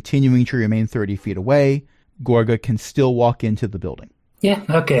is continuing to remain 30 feet away, Gorga can still walk into the building. Yeah,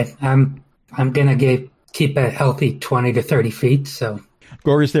 okay. I'm gonna keep a healthy 20 to 30 feet, so...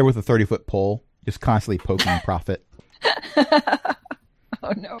 Gorga's there with a 30-foot pole, just constantly poking Prophet.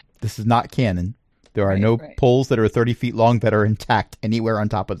 Oh, no. This is not canon. There are no Right. poles that are 30 feet long that are intact anywhere on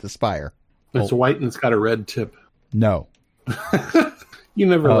top of the spire. It's white and it's got a red tip. No. You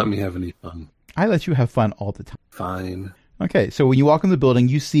never let me have any fun. I let you have fun all the time. Fine. Okay, so when you walk in the building,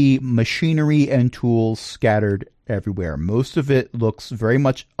 you see machinery and tools scattered everywhere. Most of it looks very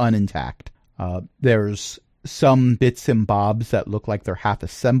much unintact. There's some bits and bobs that look like they're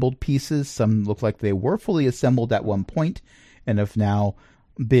half-assembled pieces. Some look like they were fully assembled at one point and have now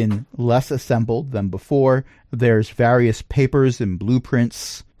been less assembled than before. There's various papers and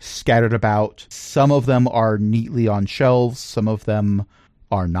blueprints scattered about. Some of them are neatly on shelves. Some of them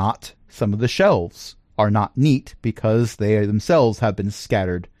are not. Some of the shelves are not neat because they themselves have been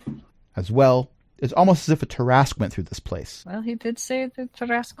scattered as well. It's almost as if a Tarask went through this place. Well, he did say that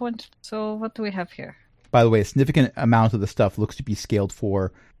Tarask went, so what do we have here? By the way, a significant amount of the stuff looks to be scaled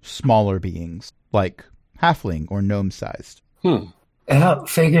for smaller beings, like halfling or gnome-sized. Well,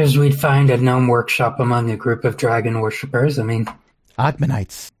 figures we'd find a gnome workshop among a group of dragon worshippers. I mean...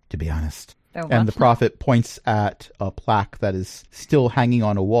 Ogmanites, to be honest. Oh, And the what? prophet points at a plaque that is still hanging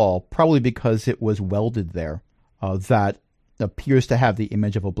on a wall, probably because it was welded there, that appears to have the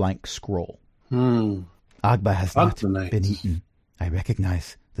image of a blank scroll. Agba has not Ogmanites. been eaten. I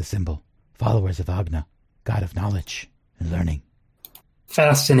recognize the symbol. Followers of Agna, god of knowledge and learning.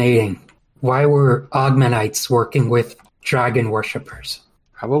 Fascinating. Why were Ogmanites working with dragon worshippers?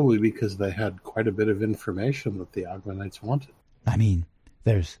 Probably because they had quite a bit of information that the Ogmanites wanted. I mean,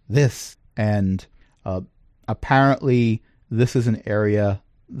 there's this, and apparently this is an area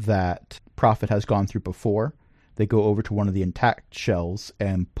that Prophet has gone through before. They go over to one of the intact shelves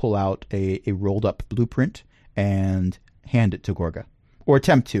and pull out a rolled-up blueprint and hand it to Gorga. Or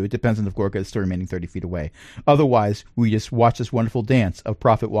attempt to. It depends on if Gorga is still remaining 30 feet away. Otherwise, we just watch this wonderful dance of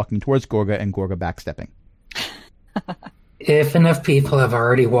Prophet walking towards Gorga and Gorga backstepping. If enough people have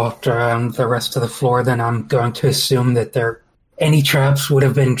already walked around the rest of the floor, then I'm going to assume that any traps would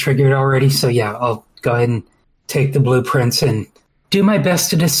have been triggered already. So yeah, I'll go ahead and take the blueprints and do my best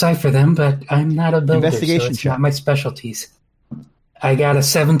to decipher them, but I'm not a builder, Investigation so it's check. not my specialties. I got a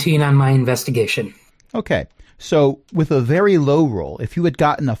 17 on my investigation. Okay, so with a very low roll, if you had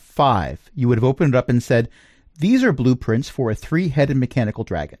gotten a 5, you would have opened it up and said, these are blueprints for a 3-headed mechanical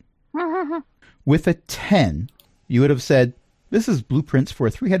dragon. With a 10, you would have said, this is blueprints for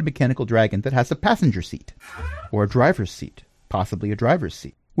a 3-headed mechanical dragon that has a passenger seat, or a driver's seat, possibly a driver's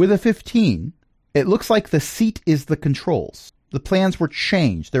seat. With a 15, it looks like the seat is the controls. The plans were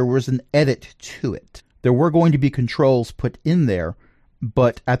changed. There was an edit to it. There were going to be controls put in there,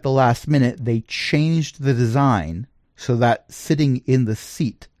 but at the last minute, they changed the design so that sitting in the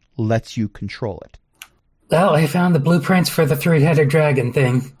seat lets you control it. Well, I found the blueprints for the 3-headed dragon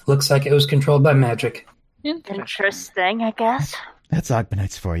thing. Looks like it was controlled by magic. Interesting, I guess. That's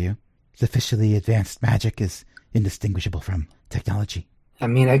Ogmanites for you. Officially advanced magic is indistinguishable from technology. I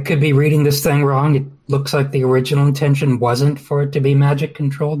mean, I could be reading this thing wrong. It looks like the original intention wasn't for it to be magic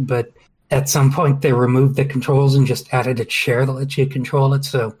controlled, but at some point they removed the controls and just added a chair that lets you control it,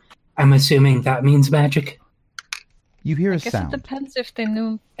 so I'm assuming that means magic. You hear a I guess sound. it depends if they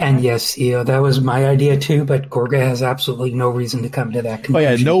knew. And yes, that was my idea too, but Gorga has absolutely no reason to come to that Oh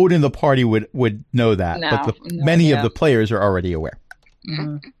conclusion. yeah, no one in the party would know that, No, but no, many of yeah. the players are already aware.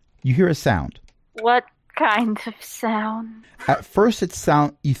 Mhm. You hear a sound. What kind of sound? At first,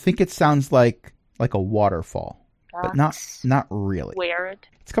 you think it sounds like a waterfall, but That's not really. weird.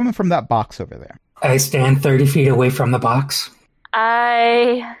 It's coming from that box over there. I stand 30 feet away from the box.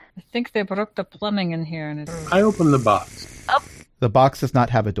 I I think they broke the plumbing in here, and it's I open the box. The box does not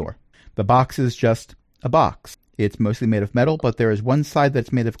have a door. The box is just a box. It's mostly made of metal, but there is one side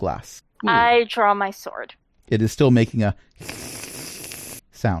that's made of glass. I draw my sword. It is still making a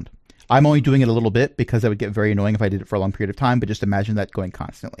sound. I'm only doing it a little bit because that would get very annoying if I did it for a long period of time, but just imagine that going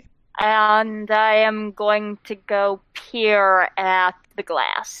constantly. And I am going to go peer at the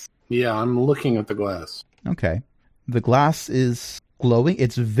glass. Yeah, I'm looking at the glass. Okay. The glass is glowing.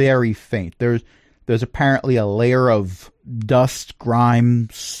 It's very faint. There's apparently a layer of dust, grime,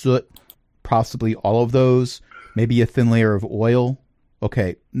 soot, possibly all of those. Maybe a thin layer of oil.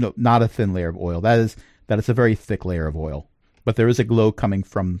 Okay, no, not a thin layer of oil. That is a very thick layer of oil. But there is a glow coming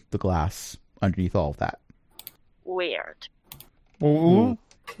from the glass underneath all of that. Weird.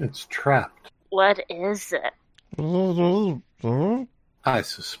 It's trapped. What is it? I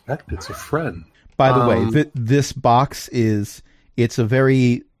suspect it's a friend. By the way, this box it's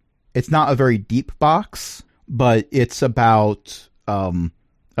not a very deep box, but it's about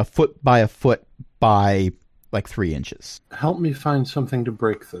a foot by like 3 inches. Help me find something to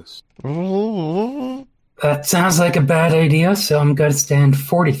break this. That sounds like a bad idea, so I'm going to stand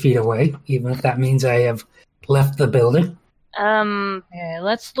 40 feet away, even if that means I have left the building. yeah,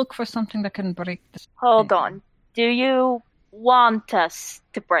 let's look for something that can break this. Hold on. Do you want us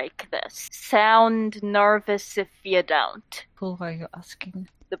to break this? Sound nervous if you don't. Who are you asking?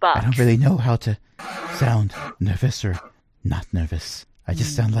 The box. I don't really know how to sound nervous or not nervous. I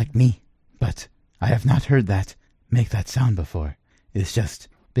just sound like me. But I have not heard that make that sound before. It's just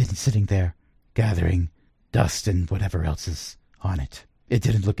been sitting there gathering dust and whatever else is on it. It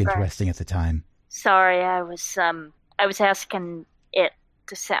didn't look interesting at the time. Sorry, I was asking it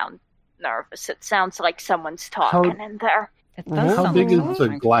to sound nervous. It sounds like someone's talking in there. It does How sound big is the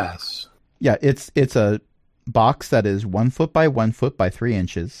terrifying. glass? Yeah, it's a box that is 1 foot by 1 foot by 3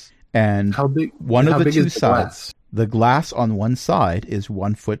 inches. And How big? one of how the big two is the sides, glass? the glass on one side is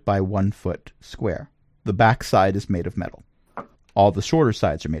 1 foot by 1 foot square. The back side is made of metal. All the shorter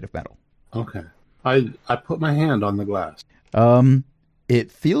sides are made of metal. Okay. I put my hand on the glass.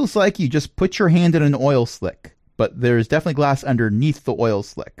 It feels like you just put your hand in an oil slick, but there's definitely glass underneath the oil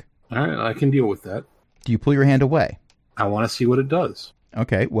slick. All right, I can deal with that. Do you pull your hand away? I want to see what it does.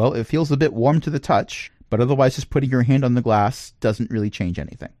 Okay, well, it feels a bit warm to the touch, but otherwise just putting your hand on the glass doesn't really change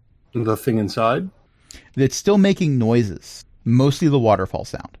anything. The thing inside? It's still making noises, mostly the waterfall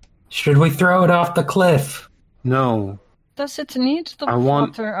sound. Should we throw it off the cliff? No, Does it need the I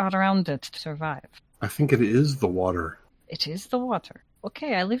want- water around it to survive? I think it is the water. It is the water.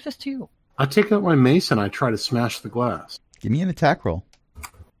 Okay, I leave this to you. I take out my mace and I try to smash the glass. Give me an attack roll.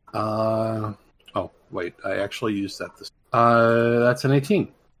 Oh, wait, I actually used that this. That's an 18.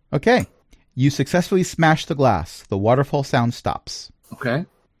 Okay, you successfully smash the glass. The waterfall sound stops. Okay.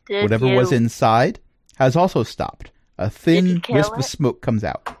 Did Whatever you? was inside has also stopped. A Did thin you kill wisp it? of smoke comes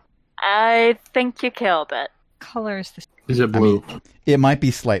out. I think you killed it. Color is this. Is it blue? It might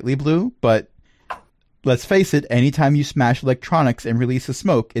be slightly blue, but let's face it, anytime you smash electronics and release a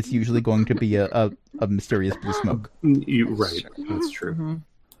smoke, it's usually going to be a mysterious blue smoke. Right, that's true. Mm-hmm.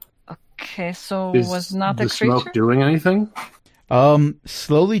 Okay, so Is was not the a creature? smoke doing anything?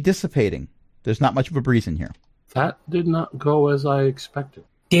 Slowly dissipating. There's not much of a breeze in here. That did not go as I expected.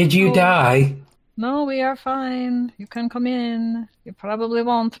 Did you Oh. die? No, we are fine. You can come in. You probably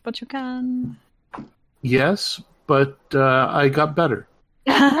won't, but you can. Yes, but I got better.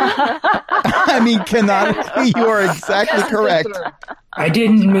 I mean, canonically, you are exactly correct. I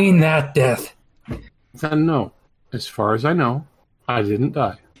didn't mean that death. Then no. As far as I know, I didn't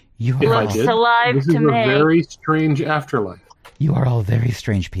die. You If are, I Looks did, alive this to is a me. very strange afterlife. you are all very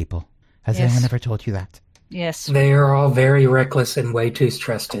strange people. Has Yes. anyone ever told you that? Yes. They are all very reckless and way too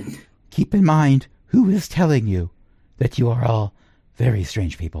trusting. Keep in mind who is telling you that you are all very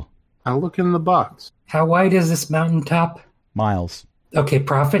strange people. I look in the box. How wide is this mountaintop? Miles. Okay,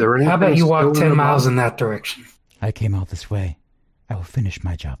 Prophet, There how about anything you walk still in 10 the miles box? in that direction? I came all this way. I will finish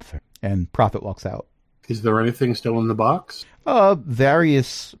my job first. And Prophet walks out. Is there anything still in the box?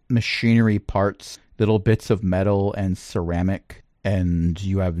 Various machinery parts, little bits of metal and ceramic, and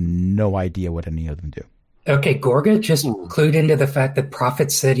you have no idea what any of them do. Okay, Gorga just clued into the fact that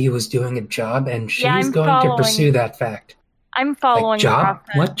Prophet said he was doing a job, and she's Yeah, I'm going to following. pursue that fact. I'm following Like, job?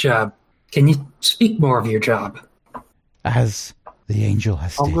 Prophet. What job? Can you speak more of your job? As the angel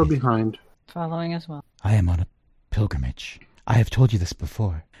has I'll go stated, behind. Following as well. I am on a pilgrimage. I have told you this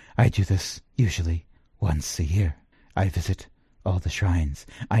before. I do this usually once a year. I visit all the shrines.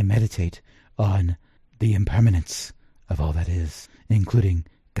 I meditate on the impermanence of all that is, including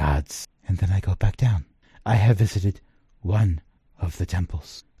gods, and then I go back down. I have visited one of the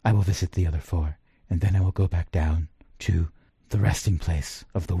temples. I will visit the other 4, and then I will go back down to the resting place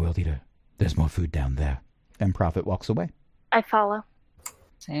of the World Eater. There's more food down there. And Prophet walks away. I follow.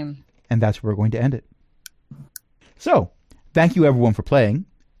 Same. And that's where we're going to end it. So, thank you everyone for playing.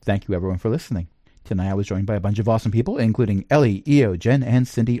 Thank you everyone for listening. Tonight I was joined by a bunch of awesome people, including Ellie, Eo, Jen, and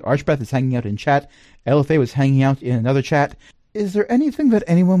Cindy. Archbeth is hanging out in chat. LFA was hanging out in another chat. Is there anything that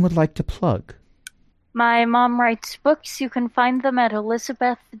anyone would like to plug? My mom writes books. You can find them at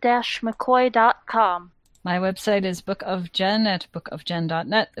elizabeth-mccoy.com. My website is Book of Jen at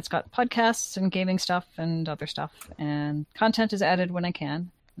bookofjen.net. It's got podcasts and gaming stuff and other stuff, and content is added when I can,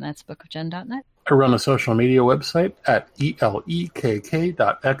 and that's bookofjen.net. I run a social media website at elekk.xyz,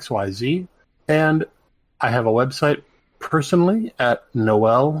 and I have a website personally at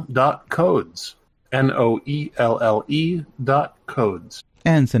noelle.codes, NOELLE.codes.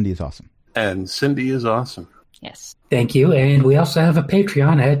 And Cindy is awesome. And Cindy is awesome. Yes. Thank you, and we also have a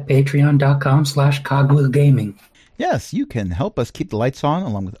Patreon at patreon.com/cogwheelgaming. Yes, you can help us keep the lights on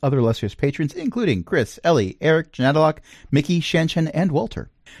along with other illustrious patrons, including Chris, Ellie, Eric, Janadalak, Mickey, Shanshan, and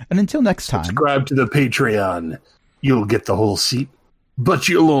Walter. And until next time... Subscribe to the Patreon. You'll get the whole seat, but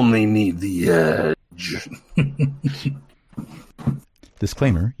you'll only need the edge.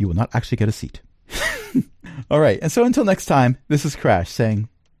 Disclaimer, you will not actually get a seat. All right, and so until next time, this is Crash saying,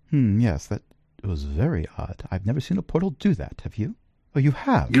 yes, that was very odd. I've never seen a portal do that, have you? Oh, you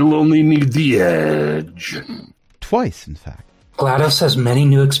have? You'll only need the edge. Twice, in fact. GLaDOS has many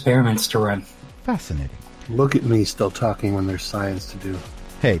new experiments to run. Fascinating. Look at me still talking when there's science to do.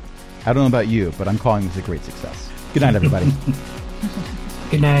 Hey, I don't know about you, but I'm calling this a great success. Good night, everybody.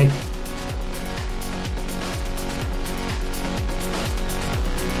 Good night.